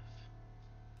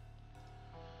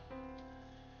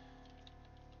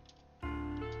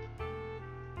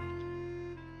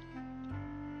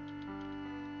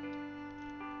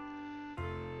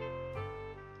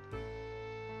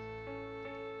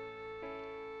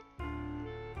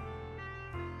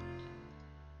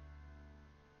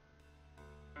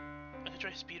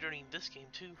 try speedrunning this game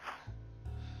too.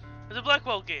 It's a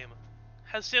Blackwell game.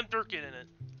 Has Sam Durkin in it.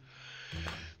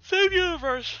 Same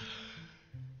universe.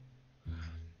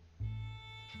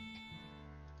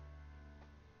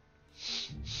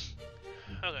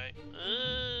 Okay,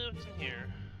 what's in here?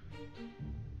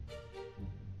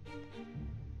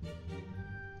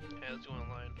 Okay, let's go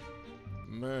online.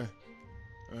 Meh.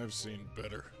 I've seen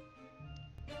better.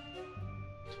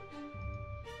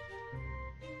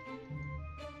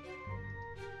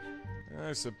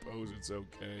 I suppose it's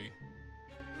okay.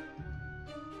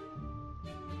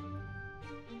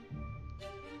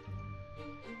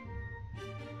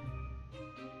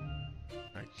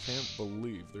 I can't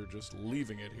believe they're just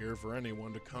leaving it here for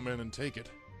anyone to come in and take it.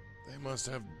 They must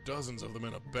have dozens of them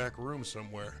in a back room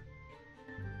somewhere.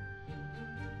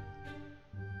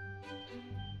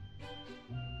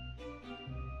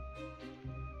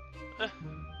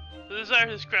 The desire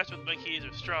to scratch with my keys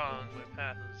are strong, my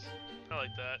passes. I like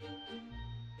that.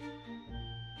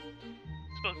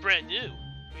 It's both brand new,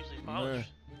 usually polished.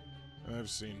 Meh. I've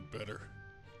seen better.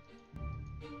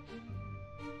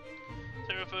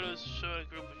 Several photos show a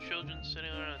group of children sitting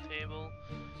around a table.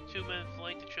 Two men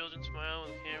flank the children, smile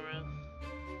with the camera.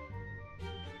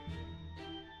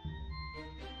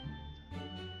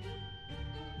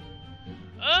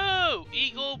 Oh!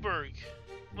 E. Goldberg!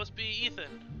 Must be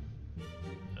Ethan.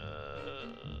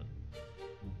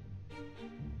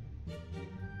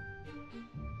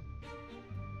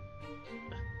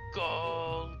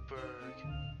 Goldberg.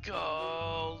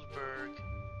 Goldberg.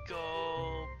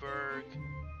 Goldberg.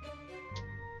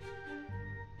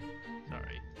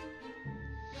 Sorry.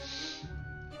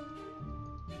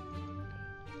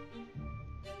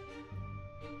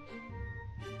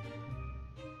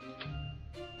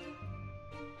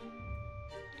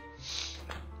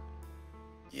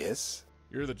 Yes,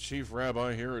 You're the chief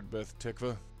rabbi here at Beth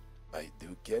Tikva. I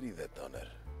do carry that honor.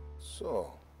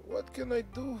 So, what can I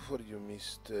do for you,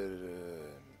 Mr.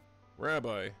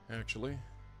 Rabbi, actually.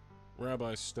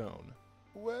 Rabbi Stone.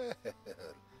 Well,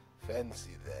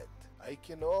 fancy that. I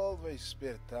can always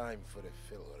spare time for a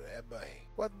fellow rabbi.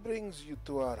 What brings you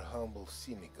to our humble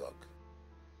synagogue?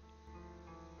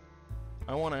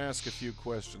 I want to ask a few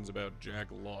questions about Jack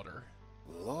Lauder.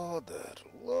 Lauder,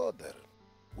 Lauder.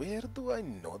 Where do I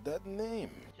know that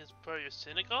name? Is part of your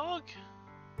synagogue?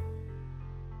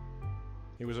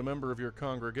 He was a member of your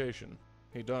congregation.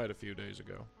 He died a few days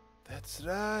ago. That's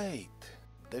right.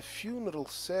 The funeral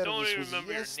service Don't even was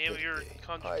remember yesterday. your name of your I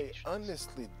congregation.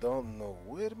 honestly don't know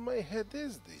where my head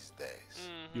is these days.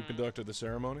 You conducted the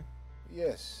ceremony?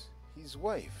 Yes, his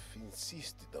wife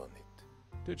insisted on it.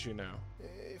 Did she now?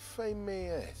 If I may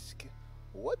ask,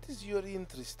 what is your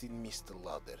interest in Mr.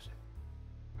 Lauder?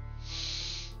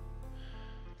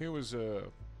 He was a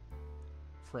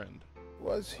friend.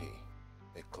 Was he?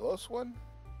 A close one?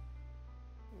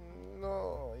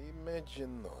 No,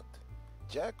 imagine not.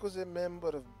 Jack was a member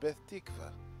of Beth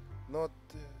Tikva. Not...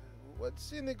 what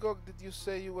synagogue did you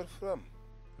say you were from?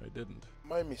 I didn't.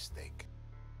 My mistake.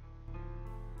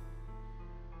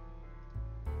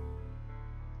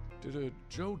 Did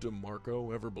Joe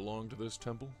DeMarco ever belong to this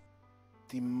temple?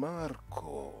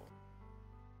 DeMarco.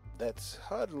 That's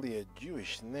hardly a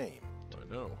Jewish name.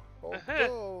 I know.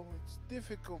 Although it's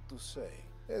difficult to say.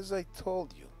 As I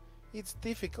told you, it's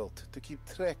difficult to keep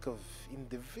track of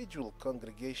individual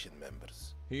congregation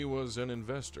members. He was an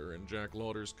investor in Jack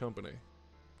Lauder's company.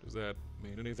 Does that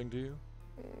mean anything to you?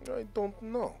 I don't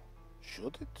know.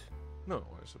 Should it? No,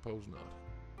 I suppose not.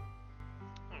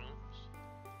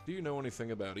 Do you know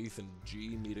anything about Ethan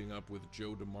G. meeting up with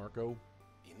Joe DeMarco?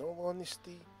 In all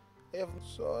honesty, I haven't,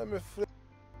 so I'm afraid.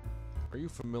 Are you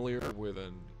familiar with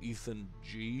an Ethan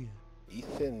G?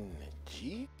 Ethan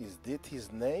G? Is that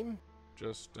his name?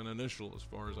 Just an initial as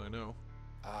far as I know.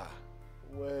 Ah,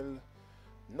 well,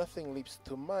 nothing leaps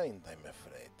to mind, I'm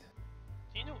afraid.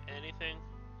 Do you know anything?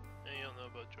 No, you don't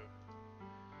know about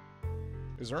Joe.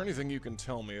 Is there anything you can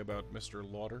tell me about Mr.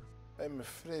 Lauder? I'm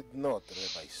afraid not,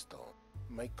 Rabbi Stone.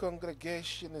 My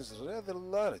congregation is rather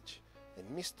large, and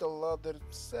Mr. Lauder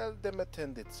seldom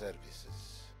attended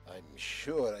services. I'm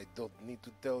sure I don't need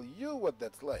to tell you what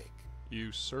that's like.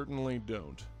 You certainly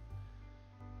don't.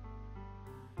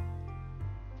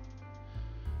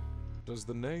 Does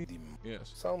the name...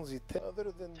 Yes. Sounds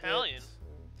other than Italian.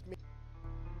 that,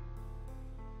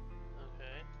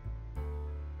 Okay.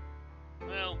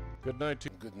 Well, Good night to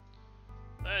good.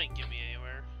 that didn't get me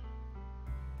anywhere.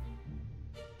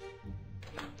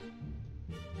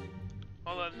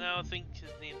 Although now I think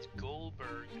his name's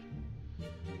Goldberg.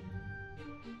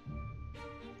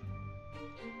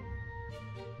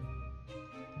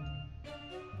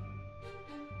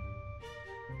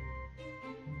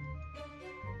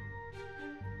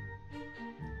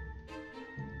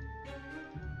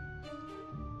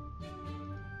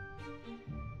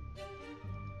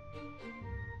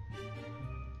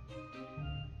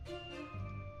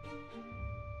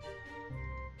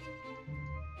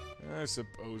 I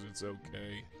suppose it's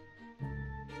okay.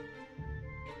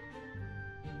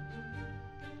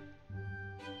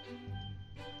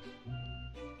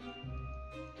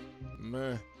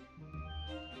 Meh.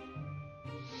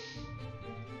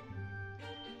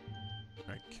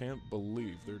 I can't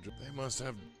believe they're just... They must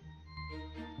have...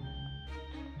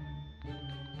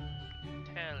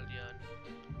 Italian.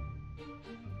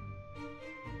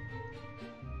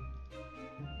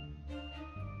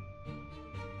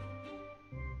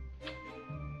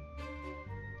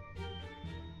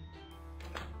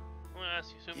 I'm gonna ask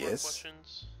you some more Yes?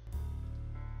 questions.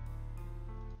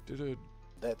 Did it...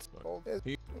 That's all.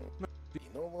 He... You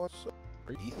know what? So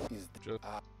Heath is the, Just...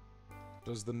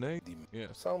 Does the name...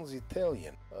 Yes. sounds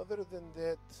Italian. Other than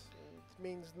that, it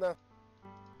means nothing.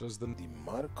 Does the... Di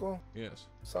Marco Yes.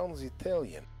 sounds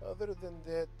Italian. Other than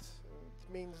that,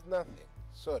 it means nothing.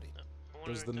 Sorry. I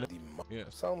wonder Does the if name... Di Ma-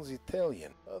 Yes. sounds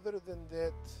Italian. Other than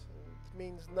that, it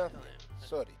means nothing. Italian.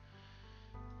 Sorry.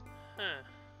 Huh.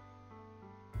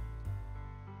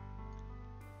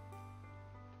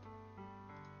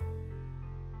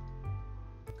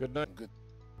 Good night. Good.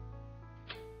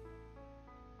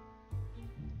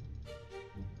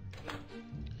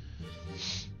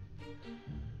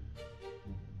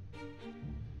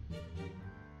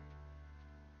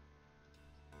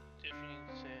 See if you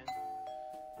can say it.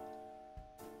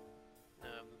 No,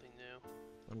 nothing new.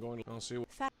 I'm going to... I'll see what...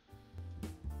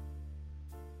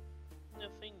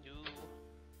 Nothing new.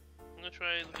 I'm gonna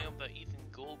try looking up that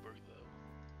Ethan Goldberg though.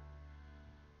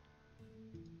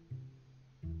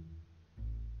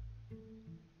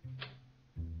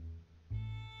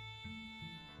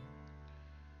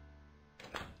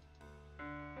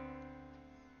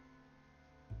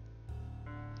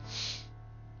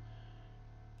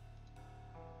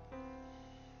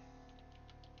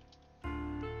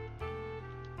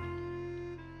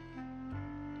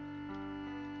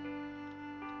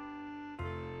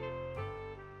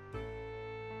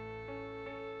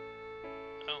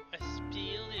 Oh, I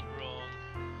spelled it wrong.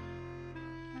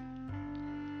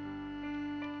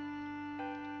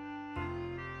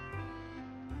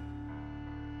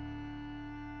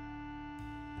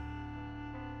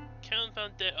 Count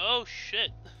found dead. Oh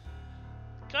shit!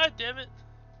 God damn it!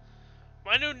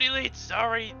 My new delete's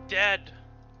already dead.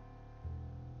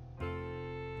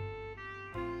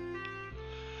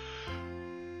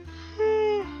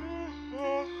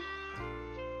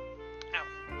 Ow!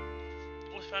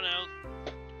 Let's find out.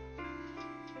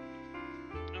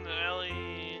 In the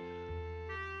alley.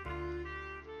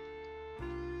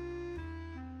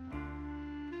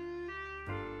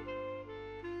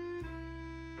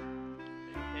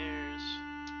 Hairs.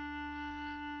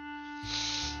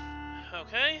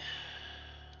 Okay.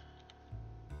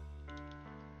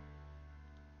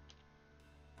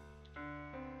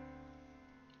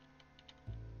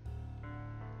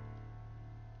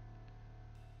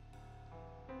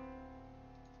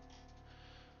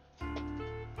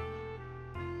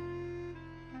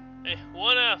 A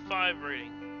 1 out of 5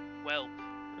 rating. Welp.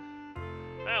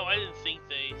 Wow, I didn't think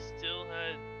they still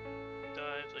had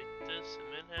dives like this in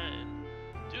Manhattan.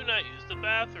 Do not use the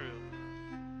bathroom.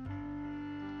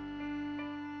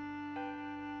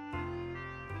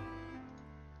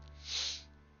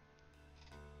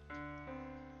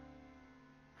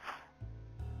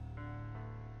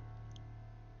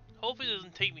 Hopefully it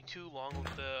doesn't take me too long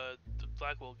with the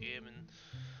Blackwell game and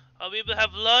I'll be able to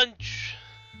have lunch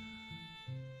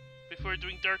before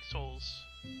doing Dark Souls.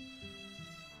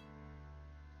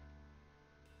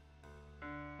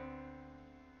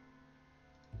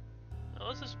 Now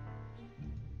let's just...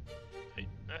 Wait,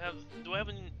 do I have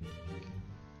a new...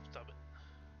 Stop it.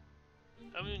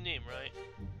 I have a new name, right?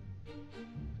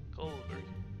 Goldberg.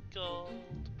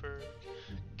 Goldberg.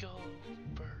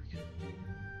 Goldberg.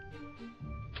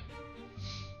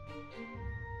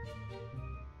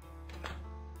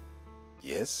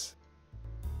 Yes?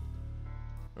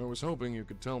 I was hoping you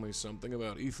could tell me something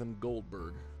about Ethan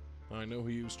Goldberg. I know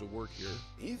he used to work here.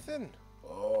 Ethan?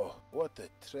 Oh, what a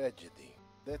tragedy.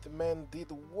 That man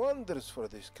did wonders for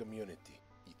this community.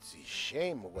 It's a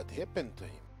shame what happened to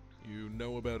him. You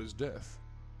know about his death?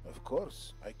 Of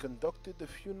course, I conducted the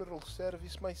funeral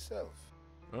service myself.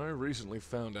 I recently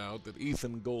found out that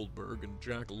Ethan Goldberg and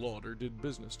Jack Lauder did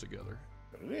business together.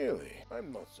 Really?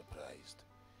 I'm not surprised.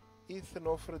 Ethan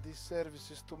offered his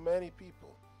services to many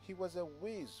people. He was a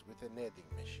whiz with an adding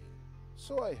machine.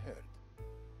 So I heard.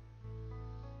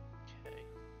 Okay.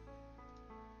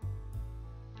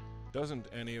 Doesn't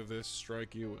any of this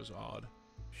strike you as odd?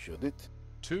 Should it?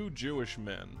 Two Jewish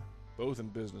men, both in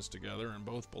business together and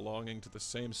both belonging to the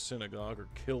same synagogue, are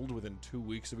killed within 2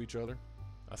 weeks of each other?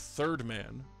 A third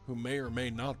man, who may or may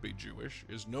not be Jewish,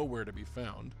 is nowhere to be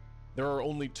found. There are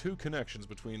only two connections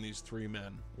between these three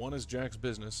men. One is Jack's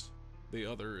business, the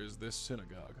other is this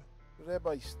synagogue.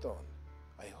 Rabbi Stone,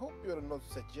 I hope you're not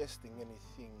suggesting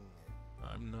anything.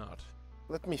 I'm not.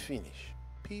 Let me finish.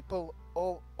 People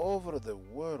all over the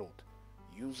world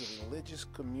use religious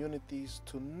communities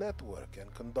to network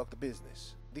and conduct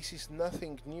business. This is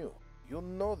nothing new. You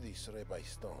know this, Rabbi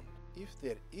Stone. If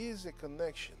there is a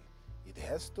connection, it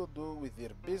has to do with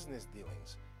their business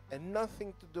dealings and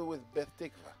nothing to do with Beth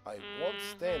Tikva. I won't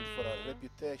stand for our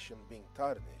reputation being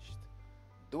tarnished.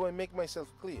 Do I make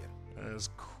myself clear? As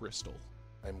crystal.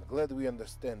 I'm glad we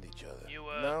understand each other.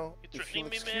 Now, you if you'll threatening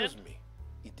me, excuse man? me,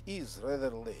 it is rather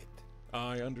late.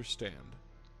 I understand.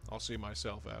 I'll see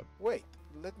myself out. Wait,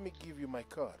 let me give you my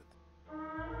card.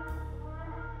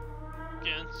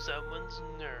 Get someone's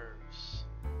nerves.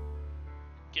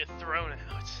 Get thrown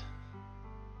out.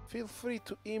 Feel free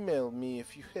to email me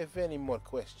if you have any more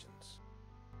questions.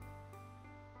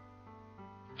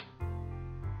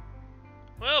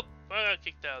 Well, I got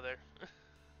kicked out of there.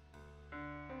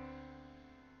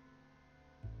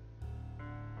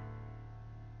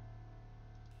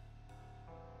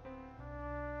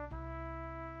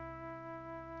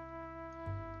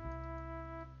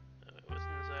 What's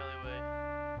in this alleyway?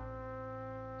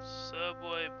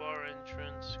 Subway, bar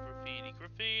entrance, graffiti.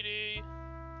 Graffiti!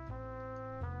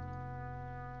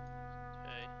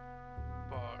 Okay.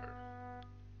 Bar.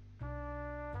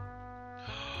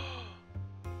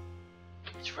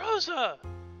 It's Rosa!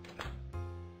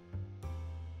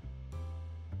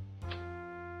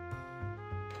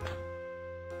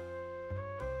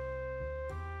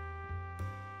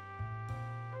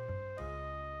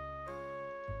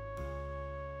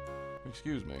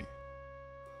 Excuse me.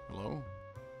 Hello?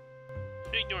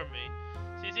 She ignored me.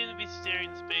 She seemed to be staring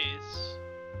in space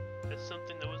at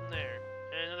something that wasn't there.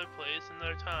 In another place,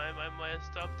 another time, I might have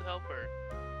stopped to help her.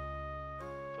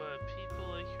 But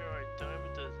people like her are a dime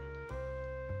a dozen.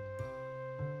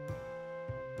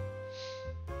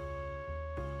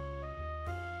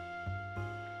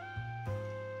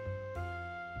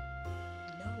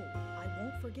 No, I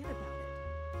won't forget about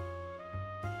it.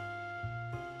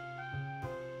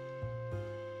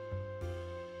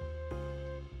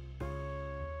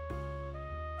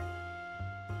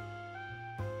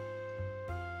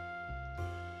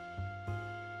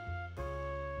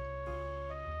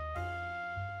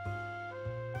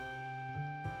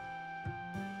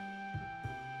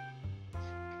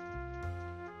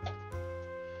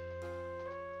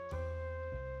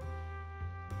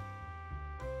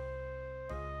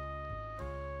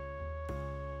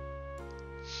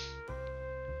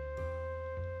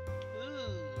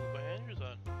 Ooh, my Andrew's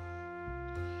on.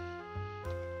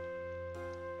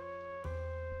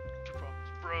 Your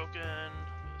problem's broken.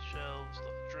 The shelves,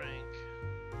 left drink.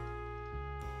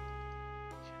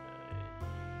 Okay.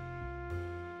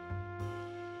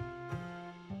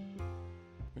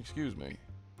 Excuse me.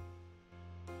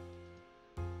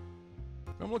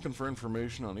 I'm looking for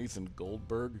information on Ethan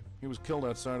Goldberg. He was killed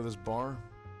outside of this bar.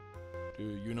 Do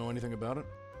you know anything about it?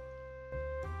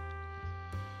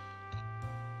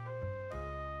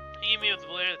 He gave me a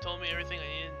letter that told me everything I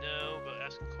needed to know about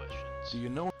asking questions. Do you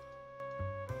know?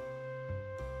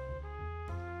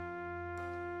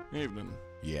 Evening.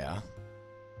 Yeah,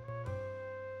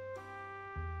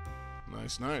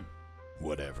 Nice night.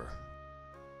 whatever.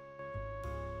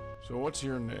 So what's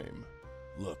your name?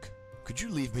 Look, could you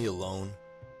leave me alone?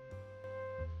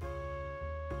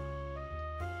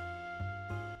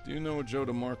 Do you know Joe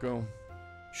DeMarco?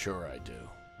 Sure I do.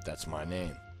 That's my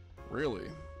name. Really?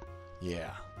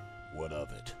 Yeah, what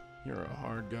of it? You're a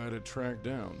hard guy to track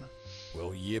down.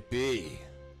 Well, yippee.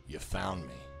 You found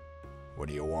me. What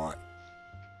do you want?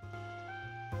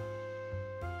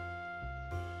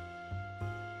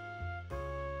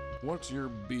 What's your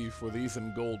beef with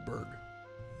Ethan Goldberg?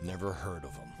 Never heard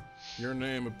of him. Your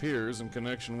name appears in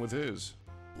connection with his.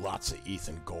 Lots of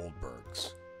Ethan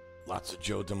Goldbergs. Lots of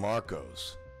Joe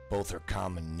DeMarcos. Both are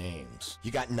common names.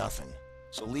 You got nothing,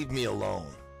 so leave me alone.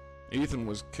 Ethan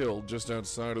was killed just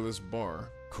outside of this bar.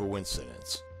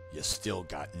 Coincidence. You still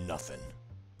got nothing.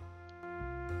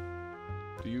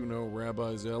 Do you know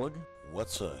Rabbi Zelig?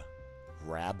 What's a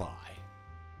rabbi?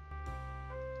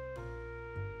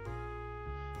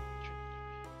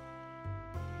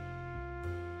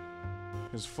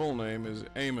 His full name is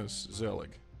Amos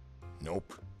Zelig.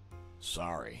 Nope.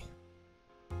 Sorry.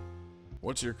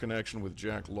 What's your connection with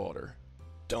Jack Lauder?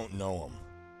 Don't know him.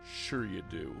 Sure you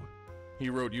do. He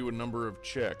wrote you a number of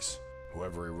checks.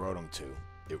 Whoever he wrote them to,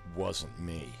 it wasn't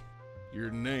me.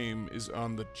 Your name is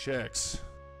on the checks.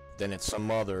 Then it's some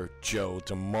other Joe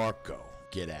DeMarco.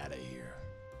 get out of here.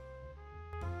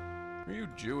 Are you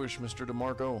Jewish, Mr.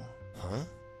 DeMarco? Huh?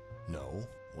 No.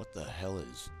 What the hell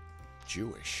is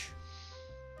Jewish?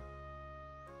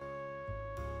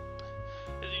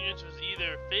 His ignorance was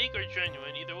either fake or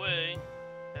genuine. Either way,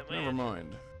 that might Never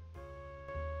mind.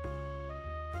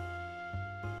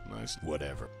 Nice.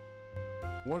 Whatever.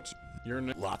 What's your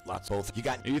name? Lots both. You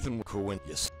got Ethan. Cohen.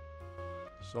 Yes.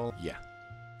 So, Yeah.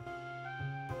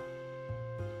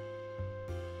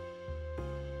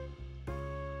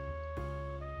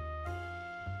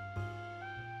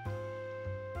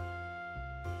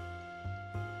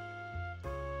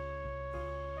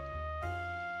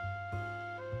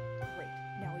 Great.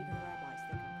 Now even rabbis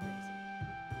think I'm crazy.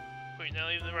 Wait, now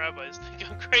even the rabbis think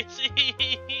I'm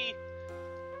crazy.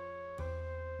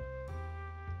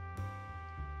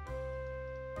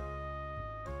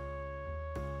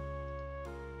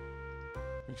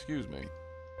 excuse me.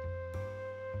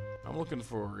 I'm looking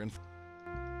for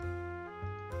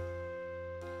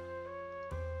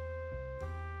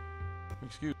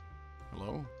Excuse.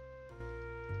 Hello?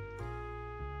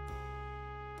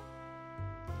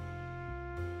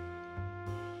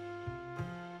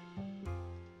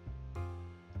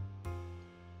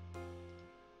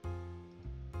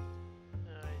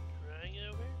 Drag it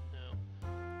over?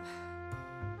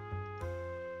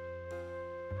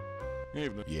 No.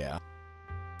 Evening. Yeah.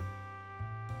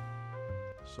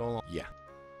 So long. Yeah.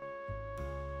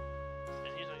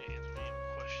 And he's not gonna answer any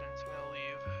questions. I'm gonna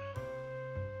leave.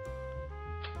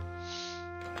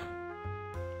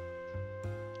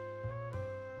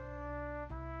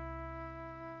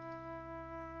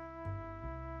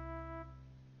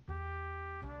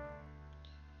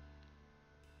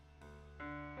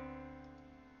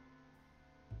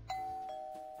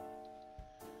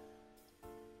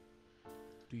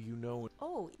 Do you know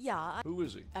Oh, yeah, who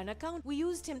is he? an account. We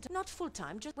used him to. Not full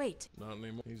time, just wait. Not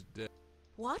anymore. He's dead.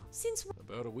 What? Since.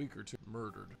 About a week or two.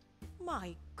 Murdered.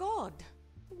 My god.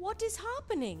 What is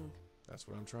happening? That's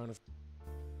what I'm trying to.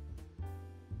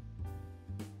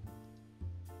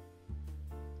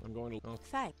 I'm going to. Oh,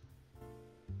 Fact.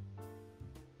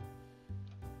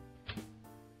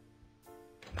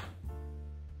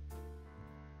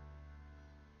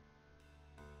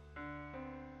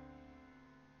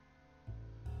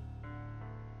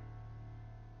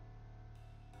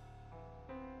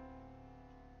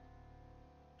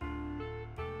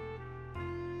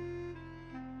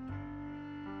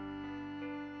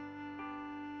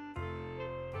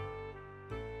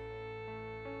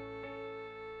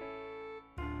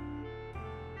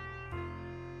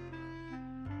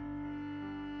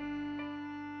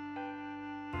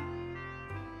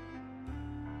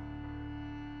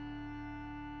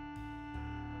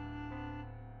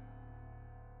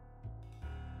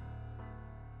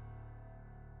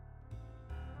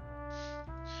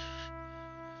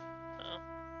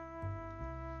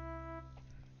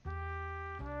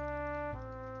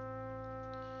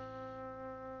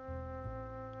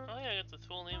 Oh yeah, I got the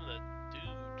full name of that dude.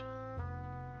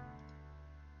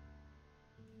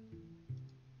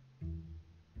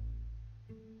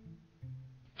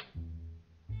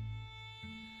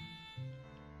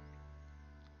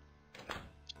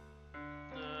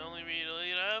 The only read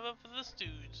I have up for this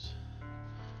dude's.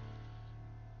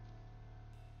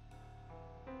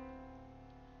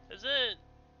 Is it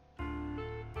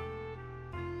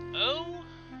O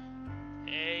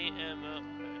A M O?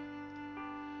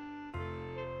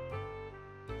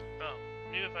 Oh,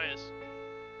 maybe if I just.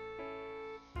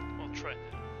 I'll try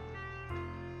that.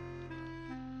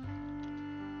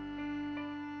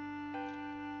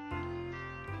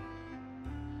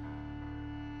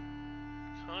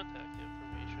 Contact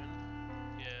information.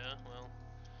 Yeah, well.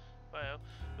 Bio.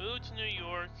 Moved to New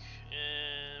York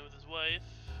and with his wife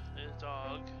and his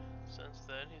dog. Since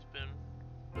then, he's been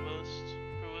most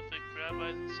prolific rabbi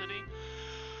in the city.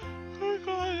 Oh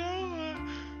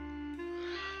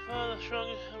God, the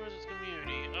strongest members of the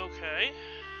community. Okay.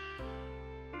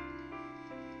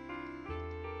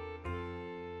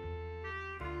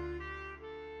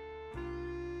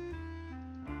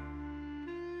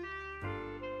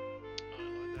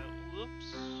 Like that.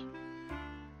 Whoops.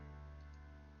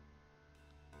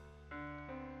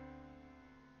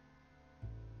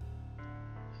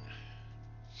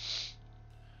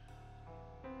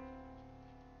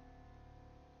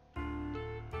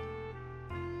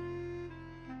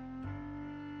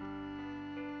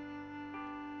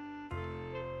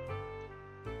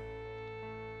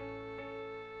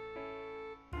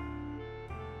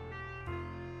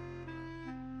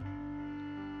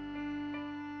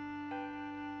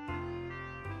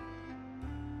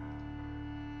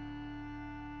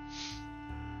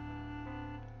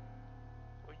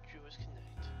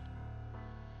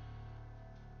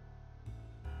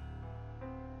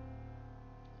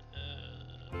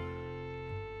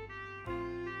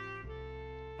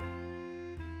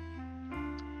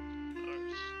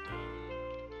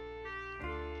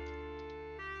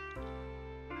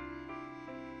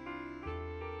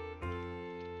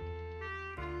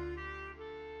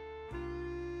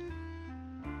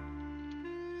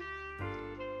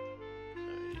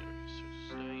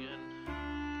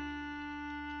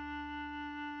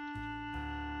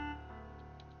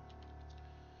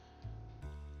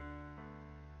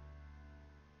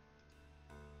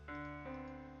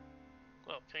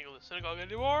 Can't go to the synagogue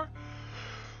anymore.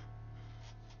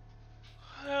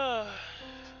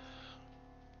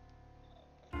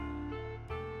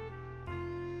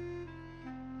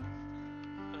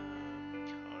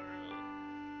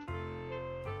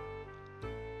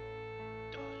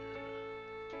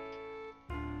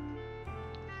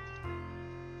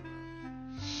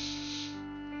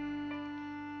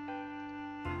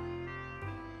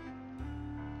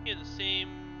 He had the same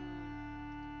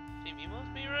email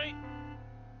as me, right?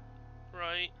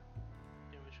 Right.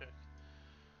 Let me check.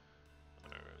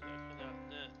 Alright,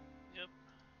 yep.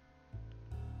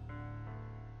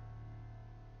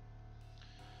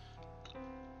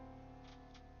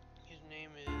 His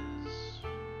name is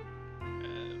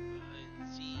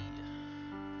Z.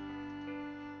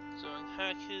 So I can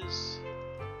hack his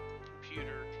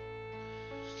computer.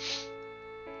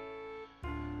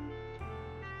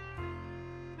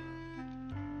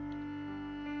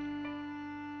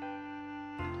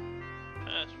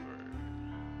 Password.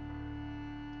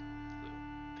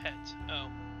 Pet. Oh,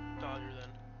 Dodger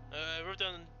then. I wrote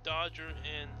down Dodger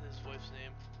and his wife's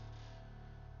name.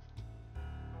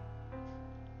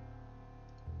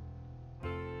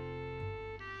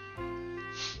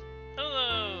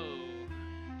 Hello!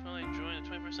 Finally joined the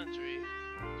 21st century.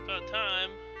 It's about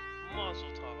time.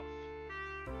 Mazel tov.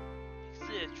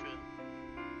 Etc.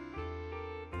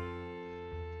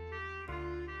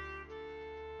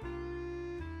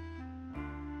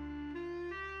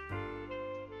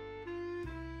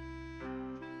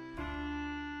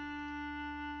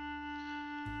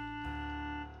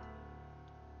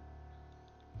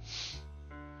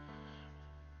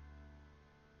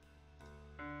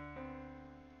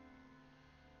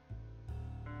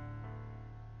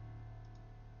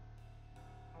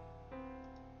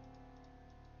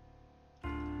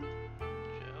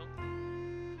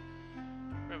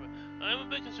 I'm a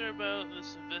bit concerned about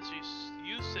this investor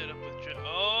you set up with Joe.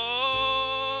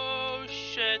 Oh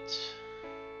shit!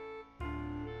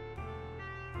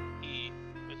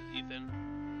 With Ethan.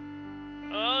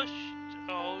 Oh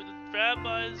oh, the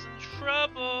rabbi's in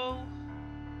trouble.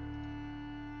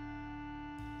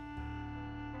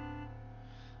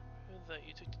 That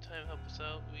you took the time to help us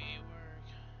out. We were.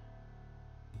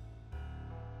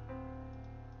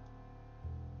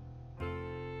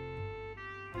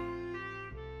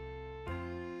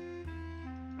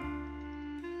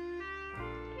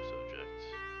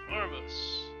 Armus.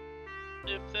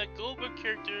 If that Goldberg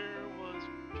character was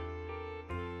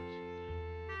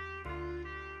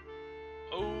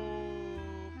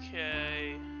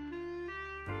okay,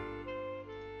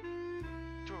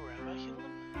 do a rabbi kill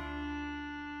him?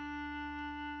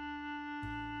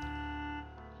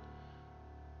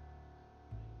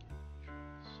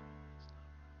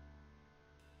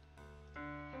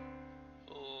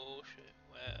 Oh shit!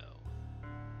 Wow.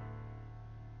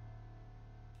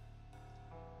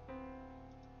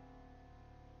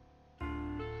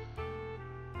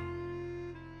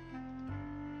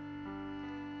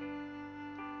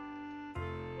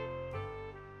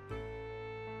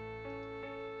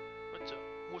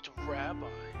 What's a rabbi?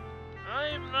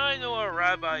 I know what a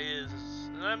rabbi is,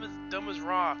 and I'm as dumb as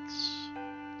rocks.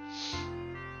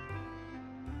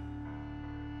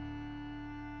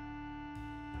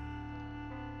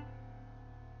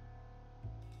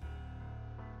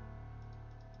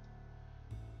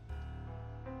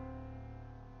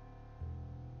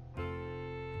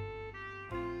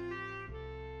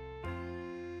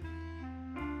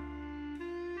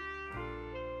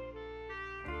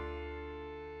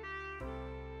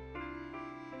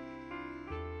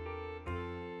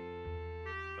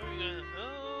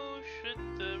 Oh shit,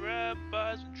 the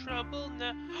rabbi's in trouble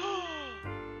now.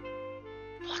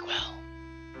 Blackwell!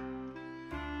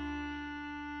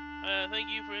 Thank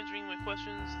you for answering my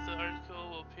questions. The article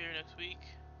will appear next week.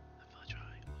 The village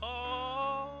eye.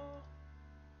 Oh!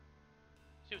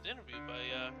 She was interviewed by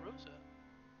Rosa.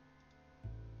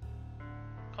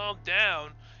 Calm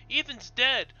down. Ethan's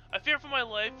dead. I fear for my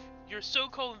life. Your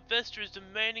so-called investor is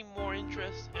demanding more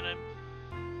interest, and I'm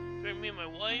threatening me and my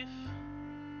wife.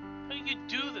 How do you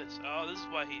do this? Oh, this is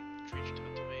why he reached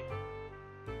out to me.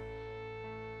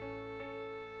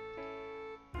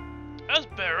 I was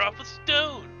better off with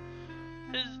Stone.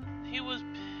 He was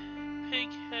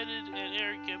pig-headed and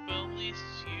arrogant, but at least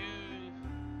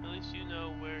you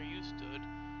know where you stood.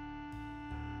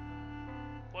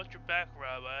 Watch your back,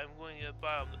 Rabbi. I'm going to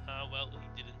buy him. Well,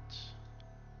 he didn't.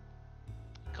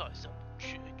 Call yourself a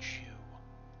Jew.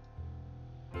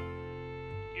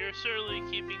 You're certainly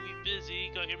keeping me busy.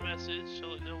 Got your message, so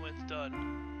let know when it's done.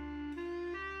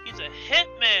 He's a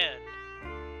hitman!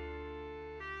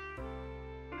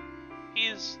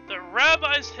 He's the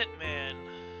rabbi's hitman.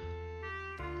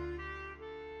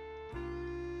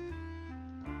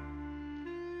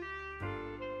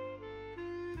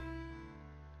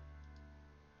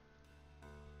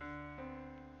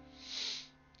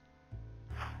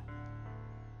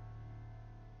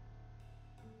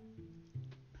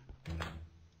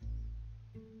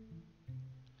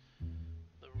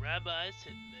 Rabbi's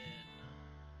hitman.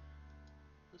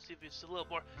 Let's see if he's a little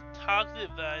more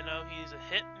talkative than I know he's a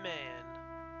hitman.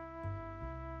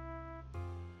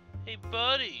 Hey,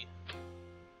 buddy.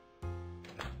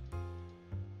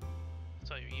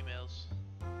 Saw your emails.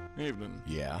 Evening.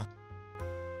 Yeah?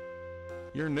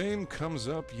 Your name comes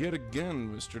up yet again,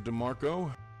 Mr.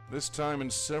 DeMarco. This time in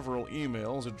several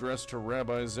emails addressed to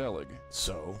Rabbi Zelig.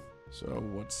 So? So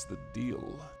what's the deal?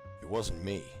 It wasn't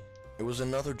me. It was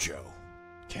another Joe.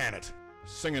 Can it?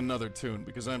 Sing another tune,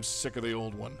 because I'm sick of the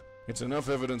old one. It's enough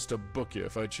evidence to book you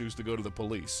if I choose to go to the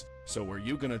police. So are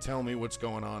you gonna tell me what's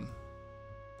going on?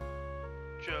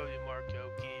 Joe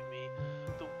DeMarco gave me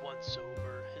the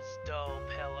once-over. His dull,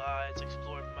 pale eyes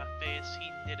explored my face. He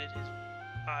knitted his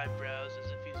eyebrows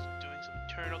as if he's doing some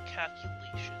internal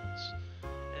calculations,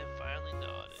 and finally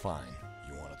nodded. Fine.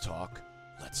 You want to talk?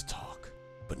 Let's talk.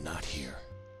 But not here.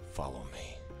 Follow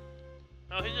me.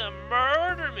 Oh, he's gonna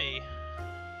murder me!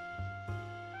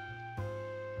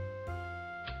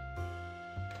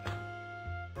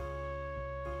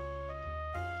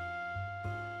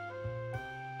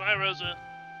 Bye, Rosa.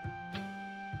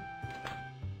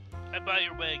 I buy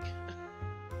your wig.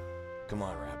 Come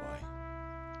on, Rabbi.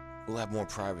 We'll have more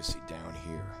privacy down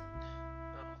here.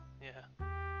 Oh,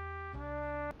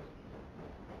 yeah.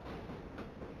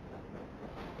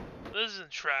 This isn't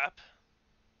trap.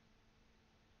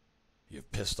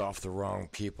 You've pissed off the wrong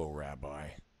people,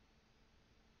 Rabbi.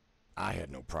 I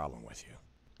had no problem with you,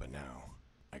 but now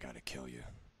I gotta kill you.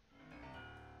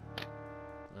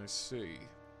 I see.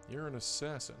 You're an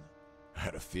assassin. I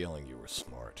had a feeling you were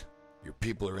smart. Your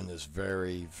people are in this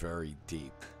very, very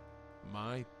deep.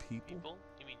 My people? People?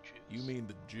 You mean Jews? You mean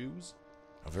the Jews?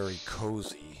 A very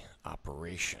cozy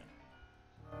operation.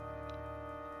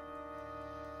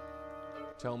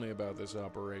 Tell me about this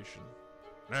operation.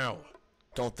 Now!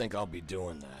 Don't think I'll be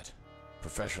doing that.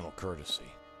 Professional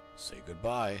courtesy. Say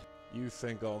goodbye. You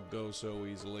think I'll go so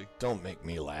easily? Don't make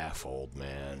me laugh, old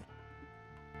man.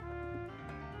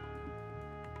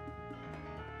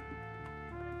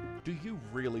 Do you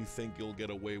really think you'll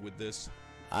get away with this?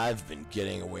 I've been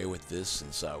getting away with this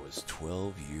since I was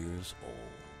 12 years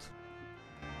old.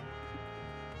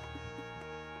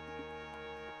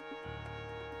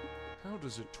 How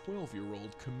does a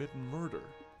 12-year-old commit murder?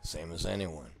 Same as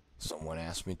anyone. Someone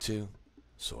asked me to,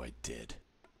 so I did.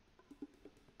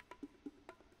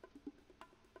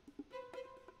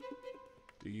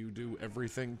 Do you do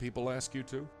everything people ask you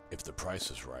to? If the price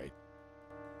is right.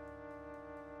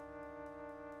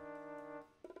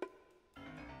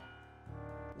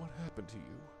 What happened to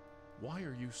you? Why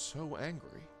are you so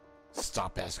angry?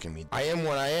 Stop asking me. I am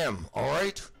what I am,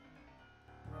 alright?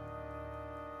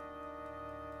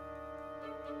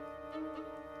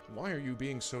 Why are you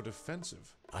being so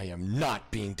defensive? I am not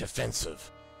being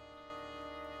defensive.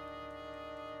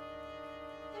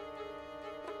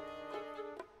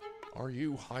 Are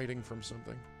you hiding from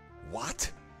something?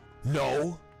 What?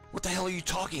 No. What the hell are you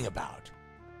talking about?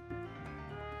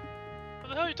 What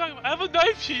the hell are you talking about? I have a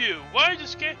knife to you! Why are you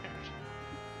scared?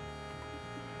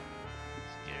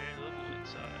 Scared little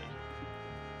inside.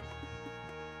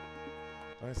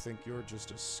 I think you're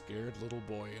just a scared little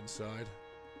boy inside.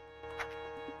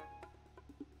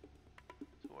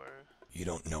 Where? You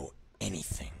don't know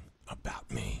anything about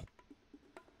me.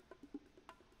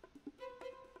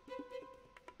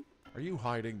 Are you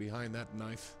hiding behind that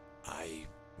knife?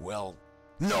 Well,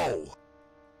 no!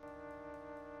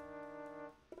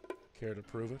 Care to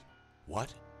prove it?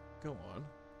 What? Go on.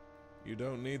 You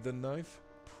don't need the knife?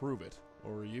 Prove it.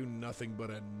 Or are you nothing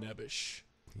but a nebbish?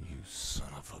 You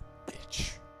son of a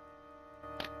bitch.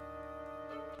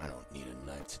 I don't need a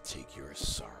knife to take your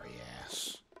sorry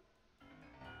ass.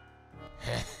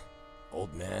 Heh.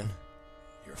 Old man,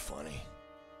 you're funny.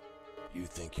 You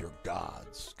think your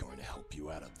God's going to help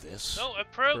you out of this? No, I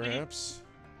probably. Perhaps.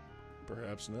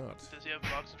 Perhaps not. Does he have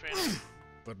boxing training?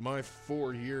 But my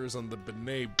 4 years on the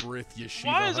B'nai B'rith Yeshiva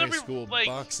Why is High every, School like...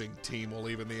 boxing team will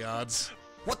even the odds.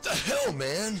 What the hell,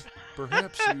 man?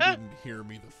 Perhaps you didn't hear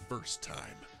me the first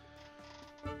time.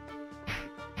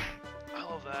 I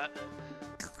love that.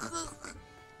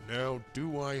 Now,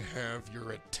 do I have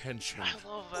your attention? I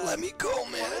love that. Let me go,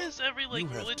 man. Why is every You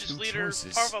have religious two leader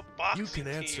choices. part of a boxing You can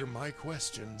answer team? my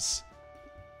questions,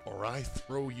 or I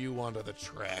throw you onto the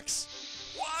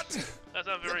tracks. What? That's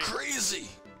not You're very. crazy.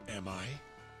 Am I?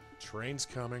 Train's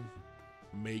coming.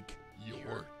 Make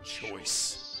your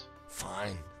choice.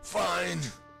 Fine. Fine.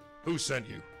 Who sent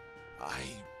you?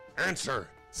 Answer.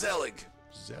 Zelig.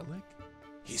 Zelig?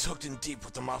 He's hooked in deep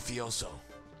with the mafioso.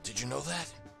 Did you know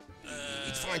that?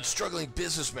 He'd find struggling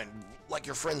businessmen like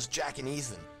your friends Jack and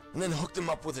Ethan, and then hook them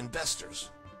up with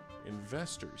investors.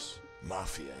 Investors?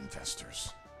 Mafia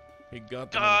investors. He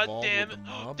got them God involved damn with it! the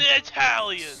mob? The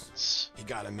Italians! He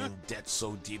got them in debt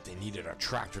so deep they needed a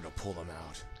tractor to pull them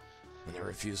out. When they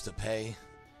refused to pay,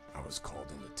 I was called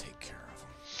in to take care of them.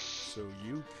 So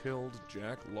you killed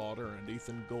Jack Lauder and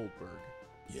Ethan Goldberg?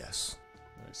 Yes.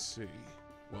 I see.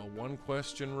 Well, one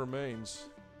question remains.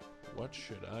 What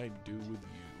should I do with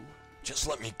you? Just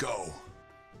let me go.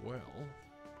 Well...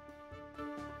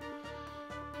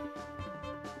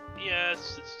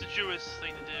 Yes, it's the Jewish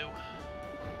thing to do.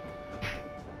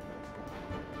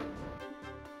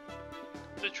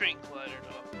 The train collided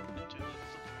off into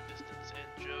the distance,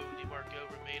 and Joe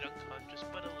DeMarco remained unconscious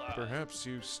but alive. Perhaps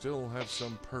you still have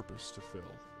some purpose to fill.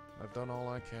 I've done all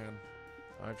I can.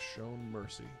 I've shown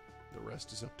mercy. The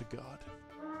rest is up to God.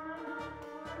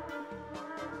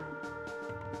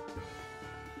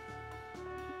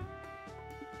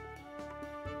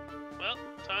 Well,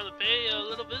 time to pay a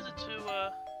little visit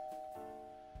to,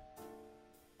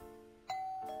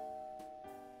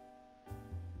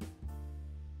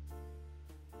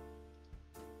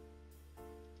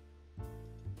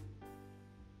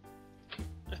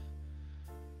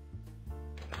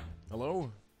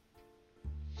 Hello?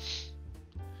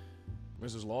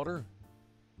 Mrs. Lauder?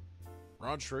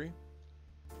 Rodshri?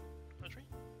 Audrey?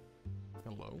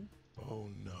 Hello? Oh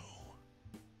no.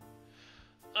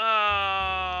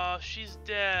 She's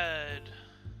dead.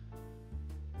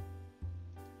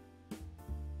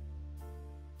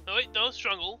 Oh wait, no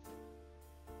struggle.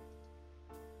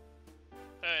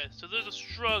 Okay, so there's a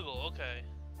struggle, okay.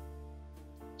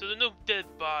 So there's no dead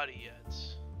body yet.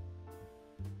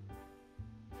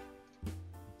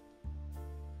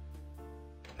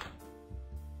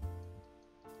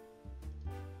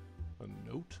 A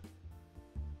note?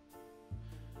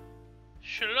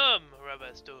 Shalom,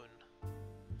 Rabbi Stone.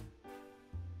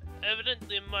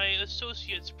 Evidently, my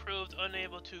associates proved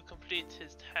unable to complete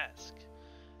his task,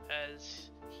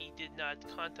 as he did not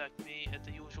contact me at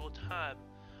the usual time.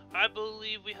 I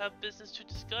believe we have business to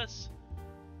discuss.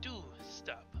 Do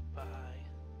stop by.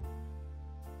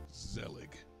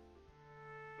 Zelig.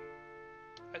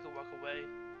 I could walk away.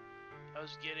 I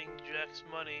was getting Jack's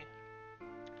money.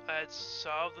 I had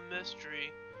solved the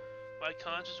mystery. My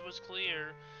conscience was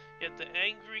clear, yet the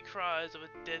angry cries of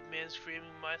a dead man screaming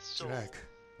my soul. Jack,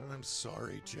 I'm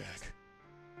sorry, Jack.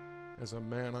 As a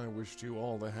man, I wished you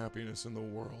all the happiness in the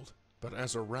world. But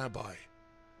as a rabbi,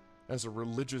 as a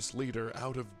religious leader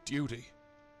out of duty,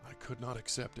 I could not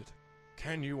accept it.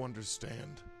 Can you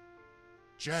understand?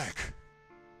 Jack!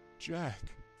 Jack!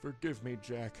 Forgive me,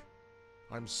 Jack.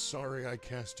 I'm sorry I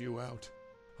cast you out.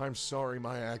 I'm sorry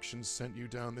my actions sent you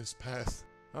down this path.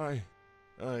 I...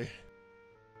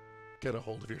 Get a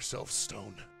hold of yourself,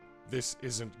 Stone. This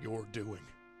isn't your doing.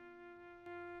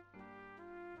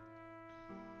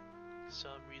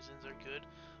 Some reasons are good,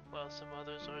 while some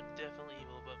others are definitely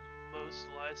evil, but most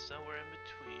lie somewhere in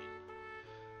between.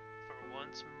 For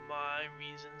once, my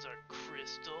reasons are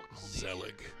crystal clear.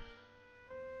 Zelig.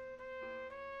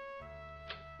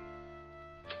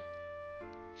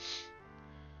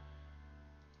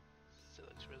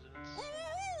 Zelig's residence.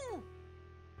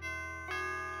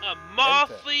 A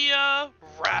Mafia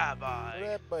Rabbi!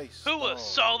 Rabbi Who Stone,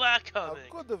 saw that how coming?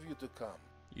 good of you to come.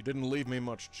 You didn't leave me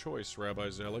much choice, Rabbi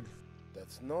Zelig.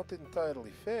 That's not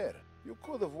entirely fair. You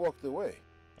could have walked away.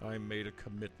 I made a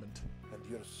commitment. And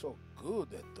you're so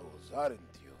good at those, aren't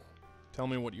you? Tell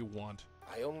me what you want.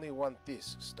 I only want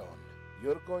this, Stone.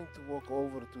 You're going to walk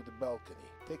over to the balcony.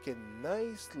 Take a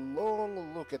nice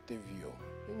long look at the view.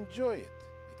 Enjoy it.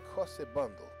 It costs a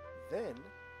bundle. Then,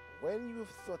 when you've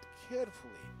thought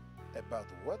carefully about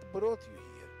what brought you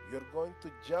here, you're going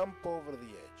to jump over the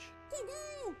edge.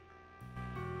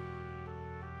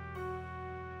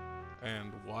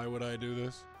 And why would I do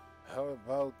this? How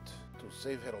about to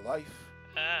save her life?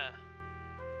 Ah,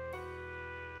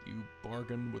 You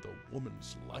bargain with a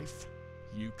woman's life?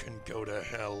 You can go to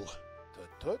hell.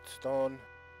 Tut, Stone,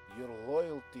 your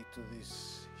loyalty to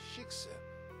this shiksa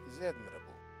is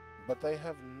admirable. But I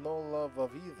have no love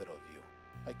of either of you.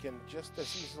 I can just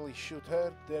as easily shoot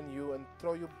her than you and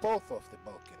throw you both off the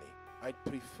balcony. I'd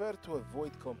prefer to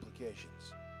avoid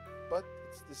complications. But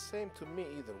it's the same to me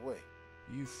either way.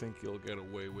 You think you'll get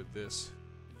away with this?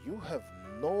 You have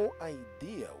no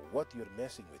idea what you're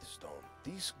messing with, Stone.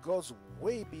 This goes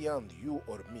way beyond you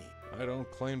or me. I don't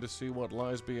claim to see what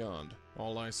lies beyond.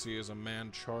 All I see is a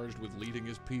man charged with leading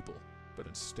his people, but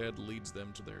instead leads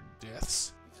them to their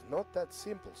deaths. It's not that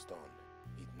simple, Stone.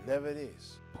 It never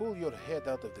is. Pull your head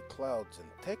out of the clouds and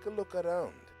take a look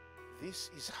around.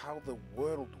 This is how the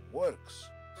world works.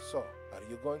 So, are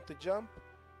you going to jump?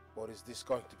 Or is this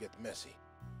going to get messy?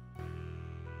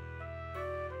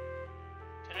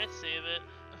 can I save it.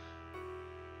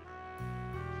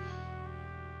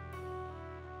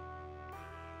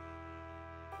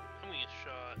 I'm gonna get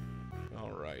shot.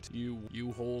 All right,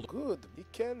 you hold. Good,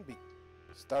 it can be.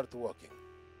 Start walking.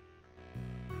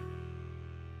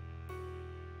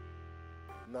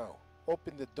 Now,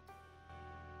 open the door.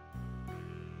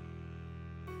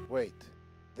 Wait,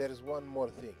 there's one more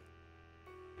thing.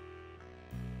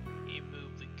 He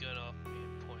moved the gun off me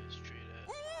and pointed straight at.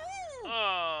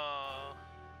 Oh.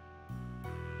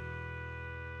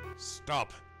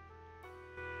 Stop.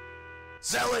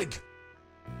 Zelig!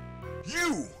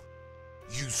 You!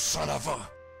 You son of a...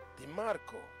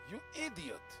 DeMarco, you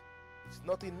idiot! It's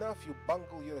not enough you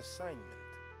bungle your assignment.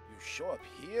 You show up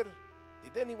here?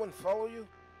 Did anyone follow you?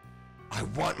 I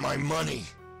want my money!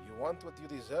 You want what you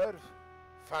deserve?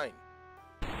 Fine.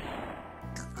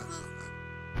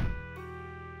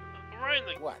 Right in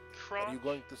the What? crotch. Are you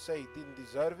going to say he didn't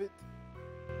deserve it?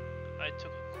 I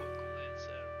took a quick glance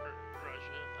at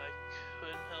Russia. I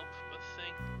couldn't help but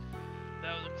think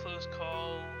that was a close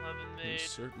call I've been He made.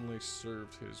 certainly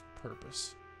served his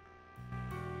purpose.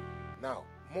 Now,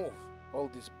 move. All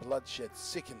this bloodshed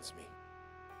sickens me.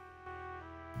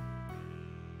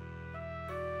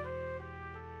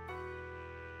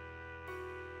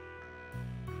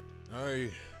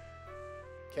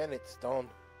 Kenneth Stone,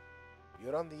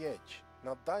 you're on the edge.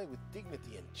 Now die with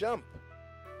dignity and jump.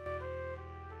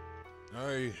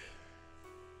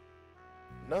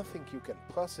 Nothing you can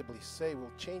possibly say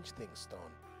will change things, Stone.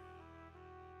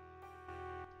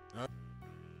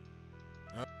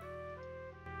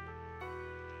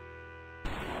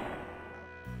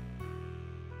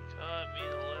 Caught me in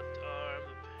the left arm.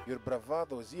 Your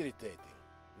bravado is irritating.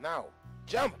 Now,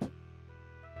 jump!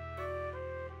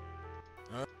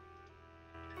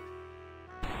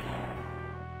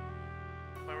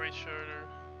 My right shoulder.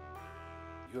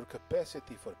 Your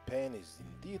capacity for pain is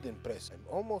indeed impressive. I'm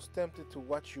almost tempted to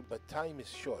watch you, but time is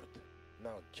short.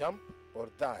 Now jump or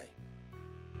die.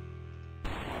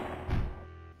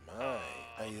 My,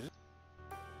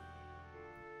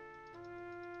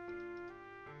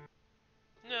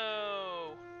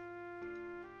 No.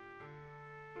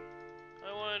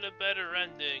 I wanted a better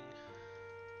ending.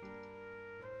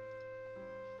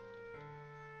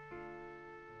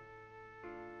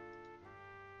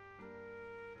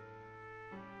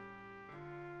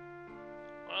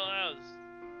 Well, that was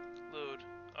load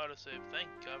autosave. Thank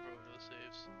God for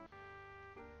autosaves.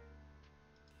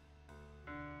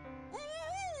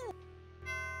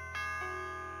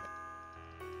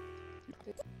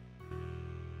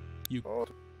 You. Oh.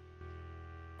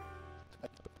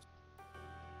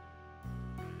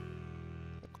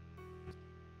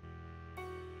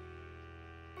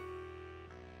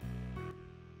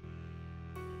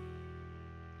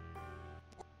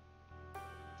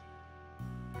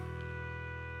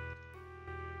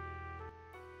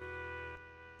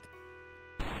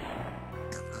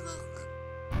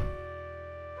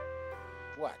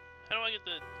 What? How do I get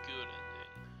the good ending?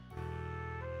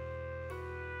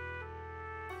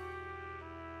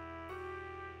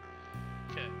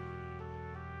 Okay.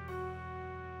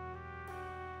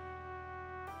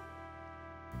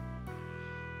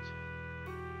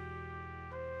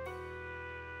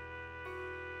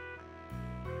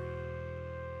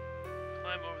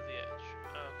 Climb over the edge.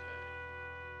 Okay.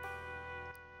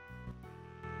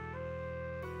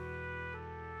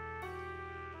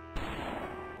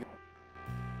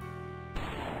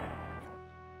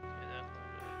 Okay, now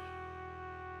climb the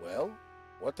edge. Well,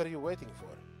 what are you waiting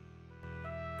for?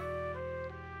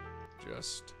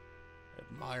 Just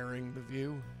admiring the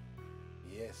view.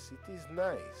 Yes, it is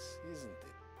nice, isn't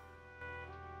it?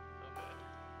 Okay.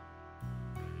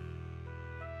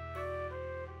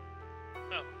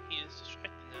 Oh, he is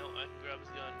distracted now. I can grab his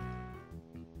gun.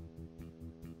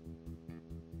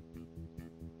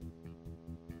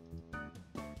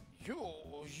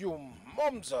 You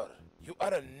momser! You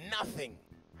are a nothing!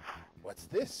 What's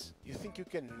this? You think you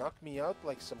can knock me out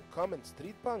like some common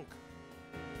street punk?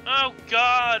 Oh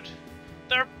God!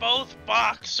 They're both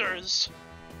boxers!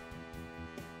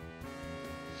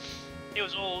 He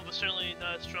was old, but certainly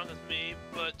not as strong as me,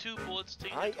 but 2 bullets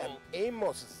take I a am toll.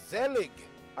 Amos Zelig.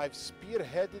 I've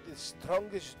spearheaded the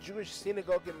strongest Jewish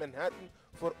synagogue in Manhattan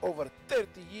for over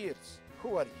 30 years.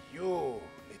 Who are you,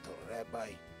 little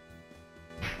rabbi?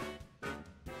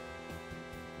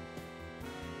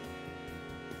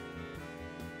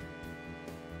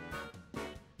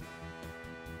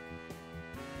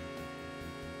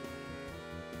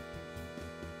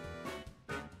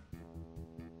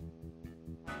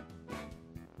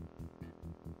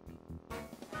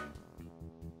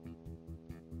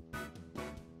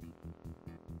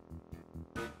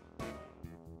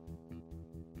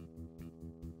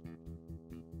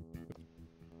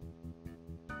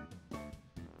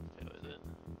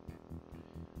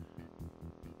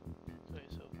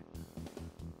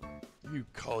 You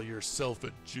call yourself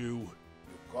a Jew? You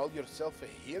call yourself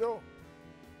a hero?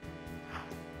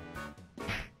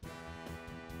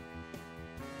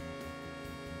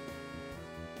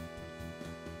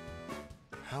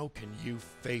 How can you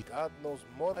faith? God knows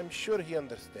more. I'm sure he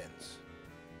understands.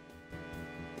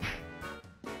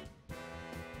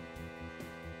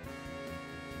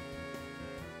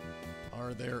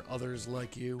 Are there others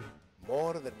like you?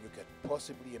 More than you can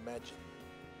possibly imagine.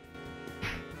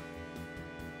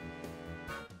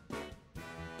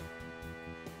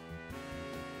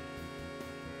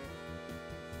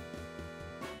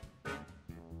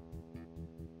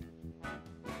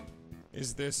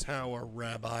 Is this how a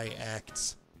rabbi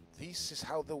acts? This is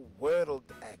how the world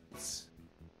acts.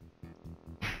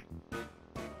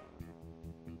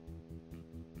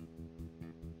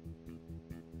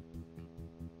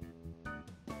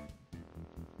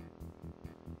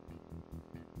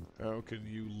 How can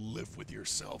you live with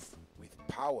yourself? With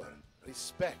power,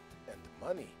 respect, and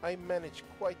money, I manage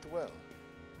quite well.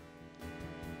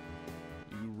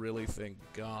 You really think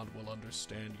God will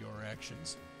understand your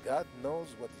actions? God knows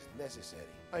what is necessary.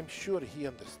 I'm sure he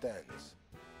understands.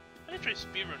 I try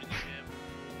speedrunning this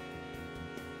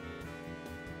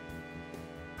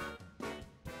game.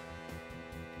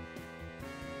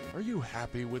 Are you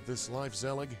happy with this life,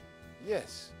 Zelig?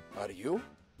 Yes. Are you?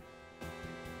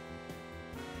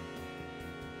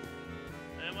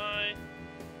 Am I?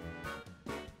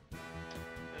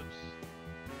 Oops.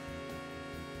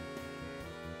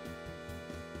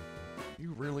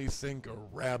 You really think a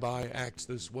rabbi acts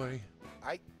this way?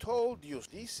 I told you,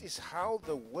 this is how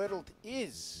the world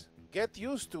is. Get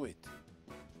used to it.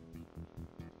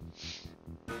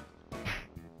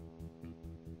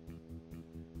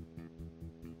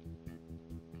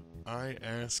 I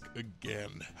ask again,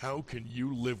 how can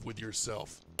you live with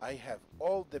yourself? I have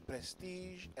all the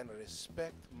prestige and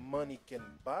respect money can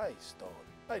buy, Stone.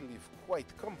 I live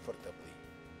quite comfortably.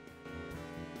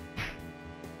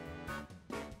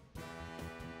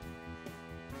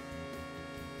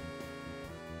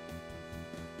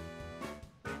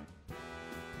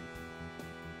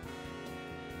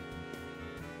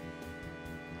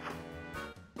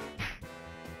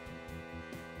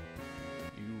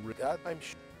 God, I'm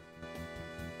sure.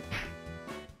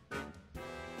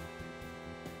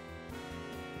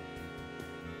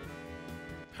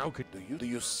 How could Do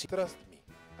you see? Trust me.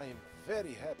 I am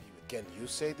very happy with. Can you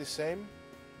say the same?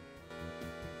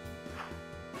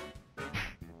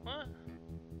 What?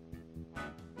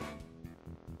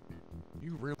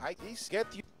 you really? I this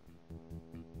get you.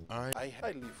 I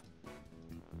I live.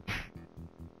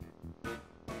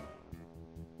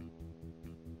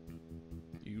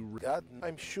 you. God,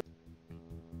 I'm sure.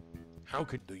 How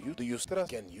could Do you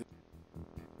trust? Can you?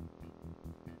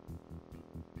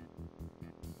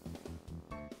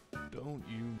 don't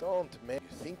you? Don't make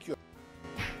you think you.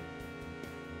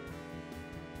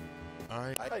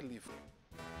 I I live.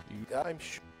 you. God, I'm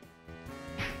sure.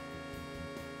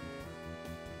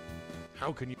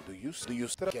 How can you? Do you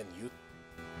trust? Can you?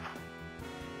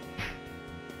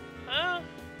 Huh?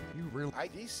 You really? I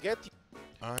this get you.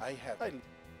 I I have. I,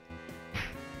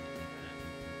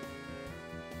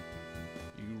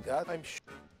 you God, I'm sure.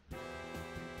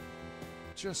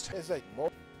 just As I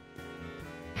more.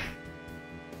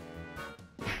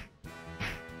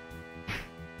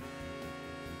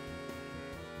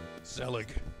 Zelig.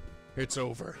 It's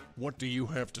over. What do you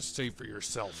have to say for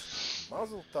yourself?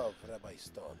 Mazel tov, Rabbi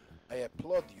Stone. I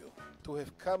applaud you to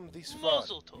have come this far.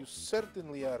 Mazel tov. You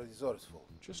certainly are resourceful.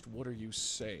 Just what are you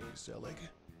saying, Zelig?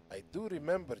 I do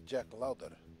remember Jack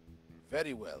Lauder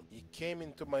very well. He came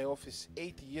into my office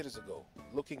 8 years ago,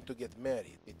 looking to get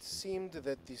married. It seemed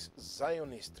that this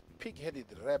Zionist, pig-headed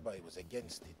rabbi was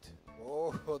against it.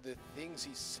 Oh, the things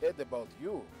he said about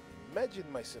you. Imagine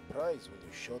my surprise when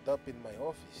you showed up in my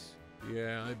office.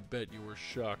 Yeah, I bet you were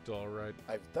shocked, all right.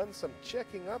 I've done some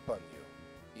checking up on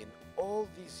you. In all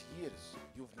these years,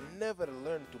 you've never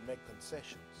learned to make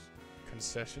concessions.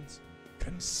 Concessions?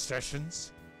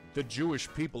 Concessions? The Jewish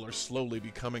people are slowly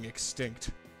becoming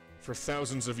extinct. For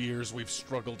thousands of years, we've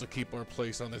struggled to keep our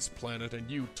place on this planet, and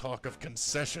you talk of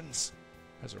concessions.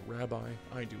 As a rabbi,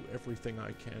 I do everything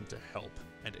I can to help.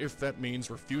 And if that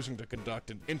means refusing to conduct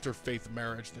an interfaith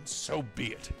marriage, then so be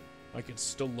it. I can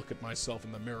still look at myself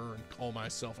in the mirror and call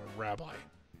myself a rabbi.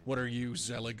 What are you,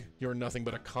 Zelig? You're nothing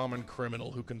but a common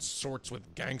criminal who consorts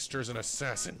with gangsters and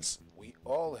assassins. We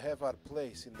all have our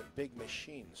place in the big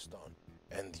machine, Stone.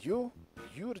 And you're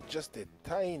just a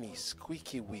tiny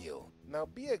squeaky wheel. Now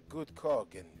be a good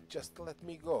cog and just let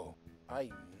me go. I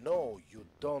know you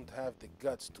don't have the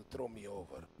guts to throw me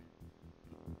over.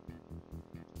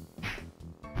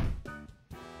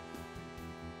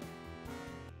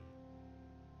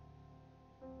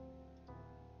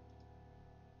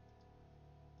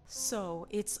 So,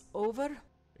 it's over?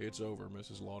 It's over,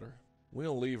 Mrs. Lauder.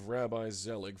 We'll leave Rabbi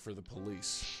Zelig for the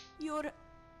police. You're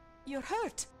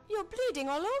hurt. You're bleeding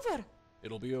all over.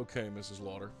 It'll be okay, Mrs.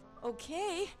 Lauder.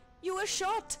 Okay. You were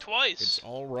shot. Twice. It's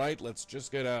all right. Let's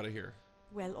just get out of here.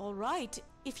 Well, all right,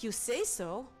 if you say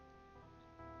so.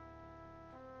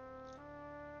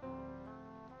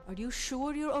 Are you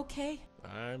sure you're okay?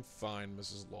 I'm fine,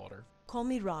 Mrs. Lauder. Call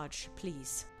me Raj,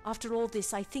 please. After all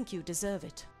this, I think you deserve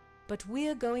it. But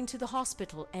we're going to the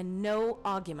hospital and no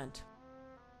argument.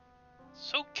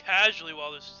 So casually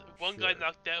while there's one guy Sure.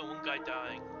 knocked out and one guy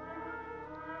dying.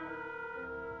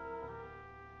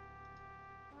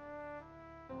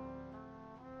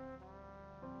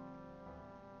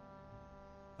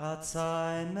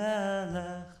 Atzai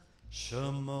melech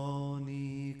shemo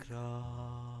nikra.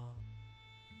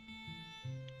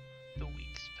 The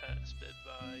weeks sped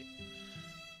by.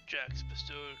 Jax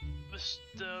bestowed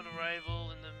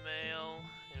arrival in the mail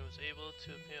and was able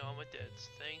to pay all my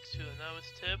debts. Thanks to an anonymous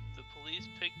tip, the police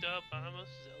picked up Amos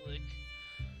Zelig.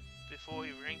 Before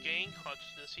he regained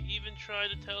consciousness, he even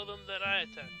tried to tell them that I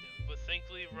attacked him, but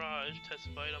thankfully Raj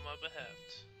testified on my behalf.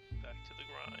 Back to the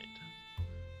grind.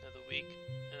 Another week,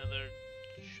 another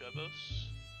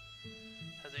Shabos.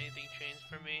 Has anything changed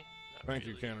for me? Not Thank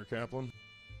you, really. Cantor Kaplan.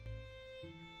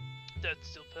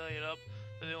 Debt's still paying it up,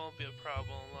 but there won't be a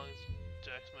problem as long as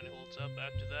Jack's money holds up.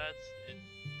 After that,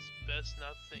 it's best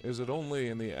not to think. Is it only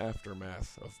in the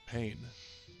aftermath of pain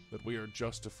that we are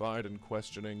justified in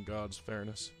questioning God's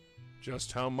fairness?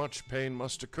 Just how much pain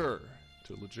must occur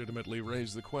to legitimately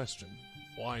raise the question,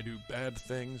 why do bad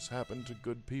things happen to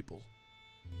good people?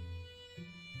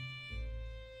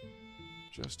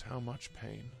 Just how much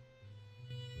pain?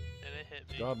 And it hit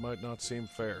me. God might not seem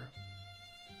fair.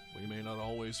 We may not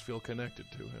always feel connected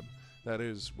to Him. That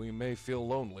is, we may feel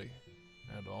lonely,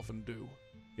 and often do.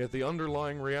 Yet the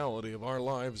underlying reality of our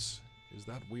lives is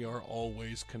that we are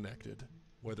always connected,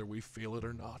 whether we feel it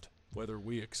or not, whether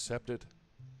we accept it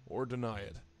or deny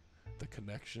it. The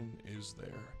connection is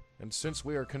there. And since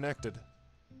we are connected,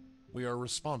 we are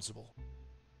responsible.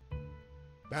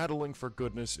 Battling for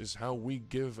goodness is how we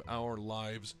give our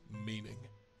lives meaning.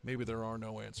 Maybe there are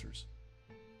no answers.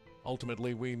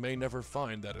 Ultimately, we may never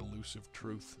find that elusive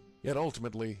truth. Yet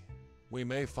ultimately, we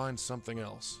may find something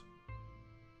else.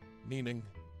 Meaning,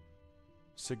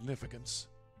 significance,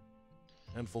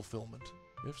 and fulfillment.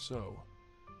 If so,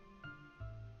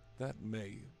 that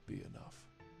may be enough.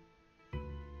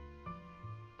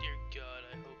 Dear God,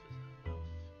 I hope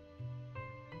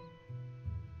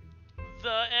it's enough.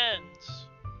 The end.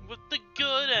 With the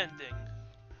good ending.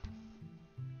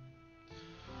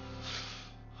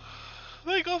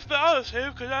 Let me go through the other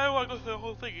save because I don't want to go through the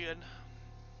whole thing again.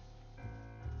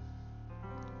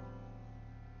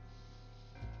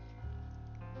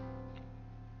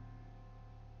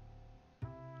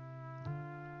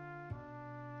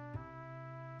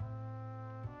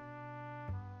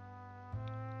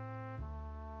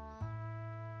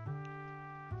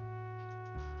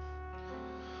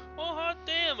 Oh hot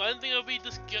damn! I didn't think I'd beat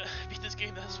this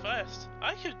game this fast.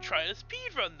 I could try to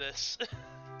speedrun this.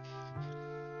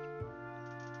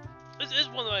 This is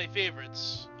one of my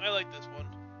favorites. I like this one.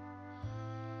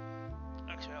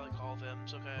 Actually, I like all of them.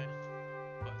 It's okay.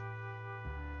 But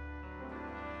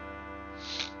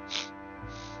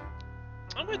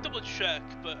I'm gonna double check,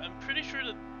 but I'm pretty sure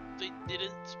that they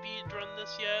didn't speedrun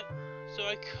this yet. So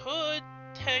I could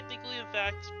technically, in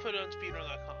fact, put it on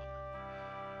speedrun.com.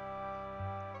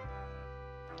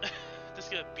 Just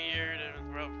get a beard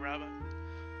and a rabbit.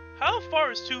 How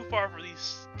far is too far for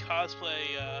these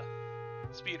cosplay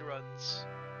speedruns?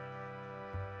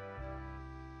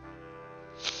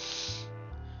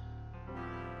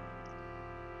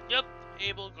 Yep,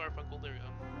 Abel Garfunkel, there we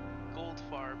go.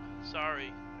 Goldfarb,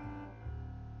 sorry.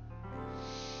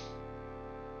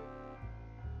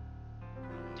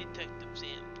 Detective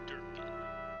Sam Durkin.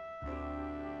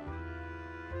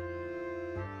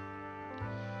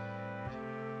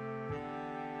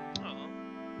 Oh.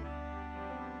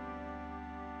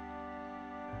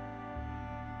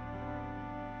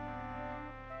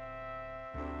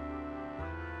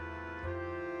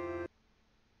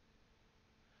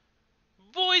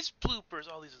 Voice bloopers.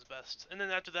 Oh, these are the best. And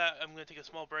then after that, I'm going to take a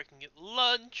small break and get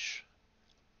lunch.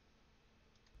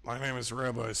 My name is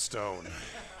Rabbi Stone.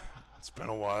 It's been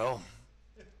a while.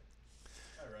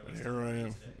 But here I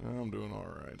am. I'm doing all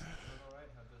right.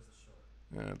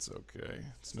 That's okay.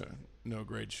 It's no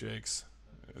great shakes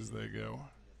as they go.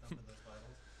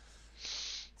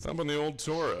 Thumping the old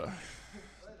Torah.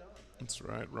 That's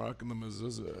right, rocking the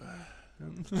mezuzah.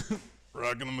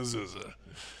 Rocking the mezuzah.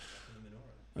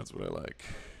 That's what I like.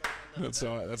 That's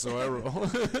how I roll.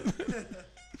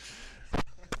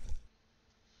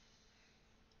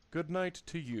 Good night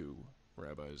to you,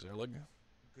 Rabbi Zelig.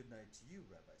 Good night to you,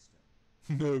 Rabbi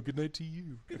Stone. No, good night to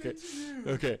you. Okay.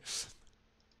 Okay.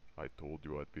 I told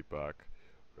you I'd be back.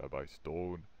 Rabbi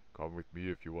Stone, come with me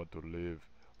if you want to live.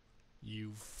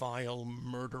 You vile,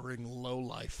 murdering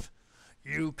lowlife.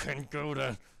 You can go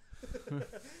to...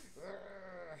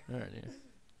 Alright, yeah.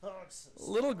 A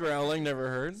little growling, never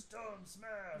heard. Stone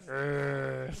smash!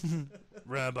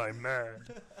 Rabbi mad.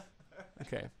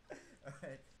 Okay.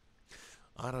 Alright.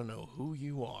 I don't know who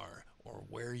you are or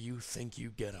where you think you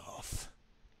get off,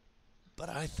 but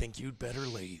I think you'd better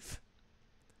leave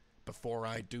before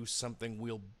I do something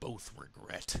we'll both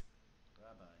regret.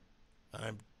 Rabbi.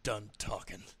 I'm done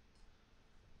talking.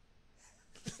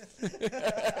 I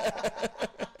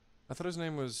thought his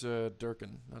name was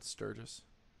Durkin, not Sturgis.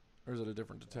 Or is it a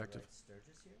different detective?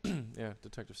 Sturgis here? Yeah,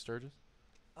 Detective Sturgis.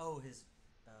 Oh, his,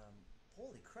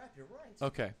 holy crap, you're right.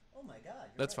 Okay, Oh my god, you're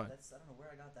That's right. fine. I don't know where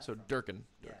I got that so from. Durkin.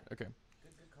 Yeah. Okay,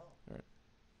 Good call. Alright.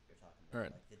 You're talking about,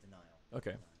 Alright. like, the denial.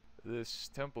 okay. This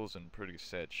temple's in pretty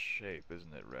sad shape,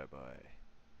 isn't it, Rabbi?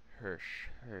 Her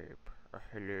shape.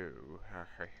 Hello.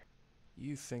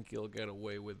 You think you'll get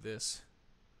away with this?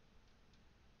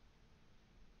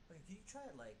 Okay, can you try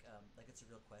it like it's a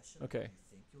real question? Okay. You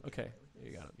think you'll get Okay, away with this?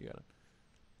 you got it, you got it.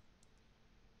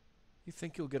 You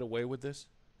think you'll get away with this?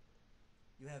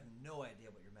 You have no idea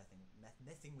what you're messing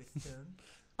with, Stone.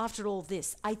 After all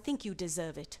this, I think you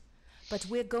deserve it. But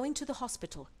we're going to the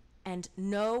hospital, and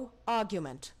no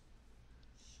argument.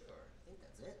 Sure, I think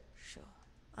that's it. Sure.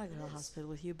 I go to the hospital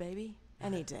with you, baby.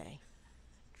 Any day.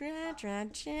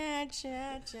 Nothing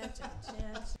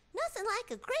like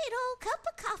a great old cup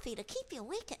of coffee to keep you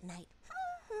awake at night.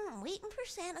 Waiting for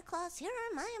Santa Claus here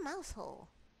in my mouse hole.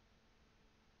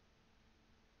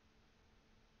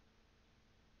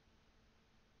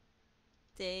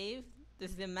 Dave,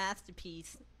 this is a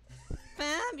masterpiece.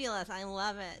 Fabulous. I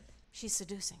love it. She's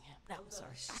seducing him. No,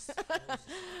 sorry.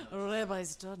 Rabbi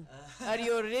Stone. Are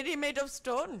you really made of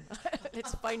stone?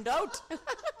 Let's find out.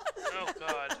 Oh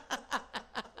God.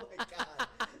 Oh my god.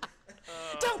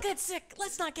 Don't get sick.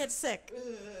 Let's not get sick.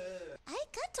 I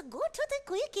got to go to the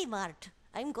Quickie Mart.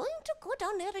 I'm going to go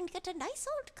down there and get a nice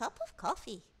old cup of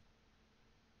coffee.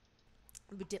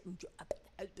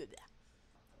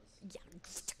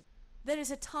 There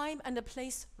is a time and a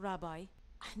place, Rabbi,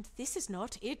 and this is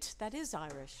not it. That is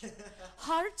Irish.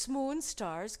 Hearts, moons,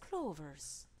 stars,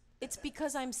 clovers. It's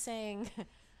because I'm saying...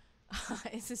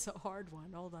 This is a hard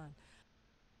one. Hold on.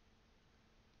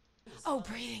 Oh,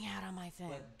 breathing out on my thing.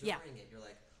 But Yeah. during it, you're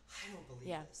like, I don't believe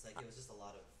Yeah. this. Like, it was just a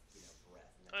lot of,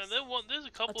 breath. And then there's a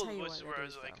I'll couple tell of you voices what where it I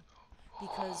is, was like, though.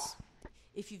 Because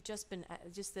if you've just been...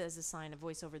 just as a sign of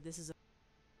voiceover, this is a...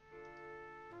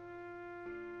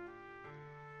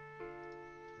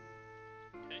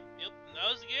 okay, yep, and that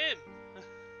was the game.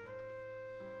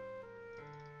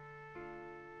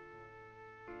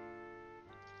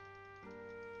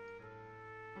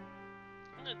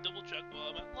 I'm gonna double check while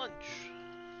I'm at lunch.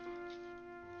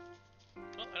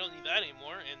 Oh, I don't need that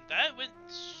anymore, and that went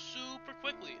super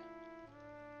quickly.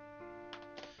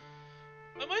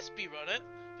 I might speedrun it,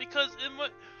 because in my...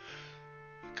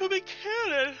 could be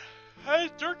canon! Has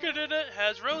Durkin in it,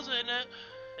 has Rosa in it.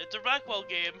 It's a Blackwell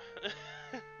game.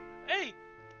 Hey!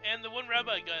 And the one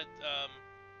rabbi got,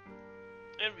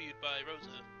 interviewed by Rosa.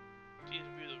 She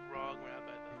interviewed the wrong rabbi.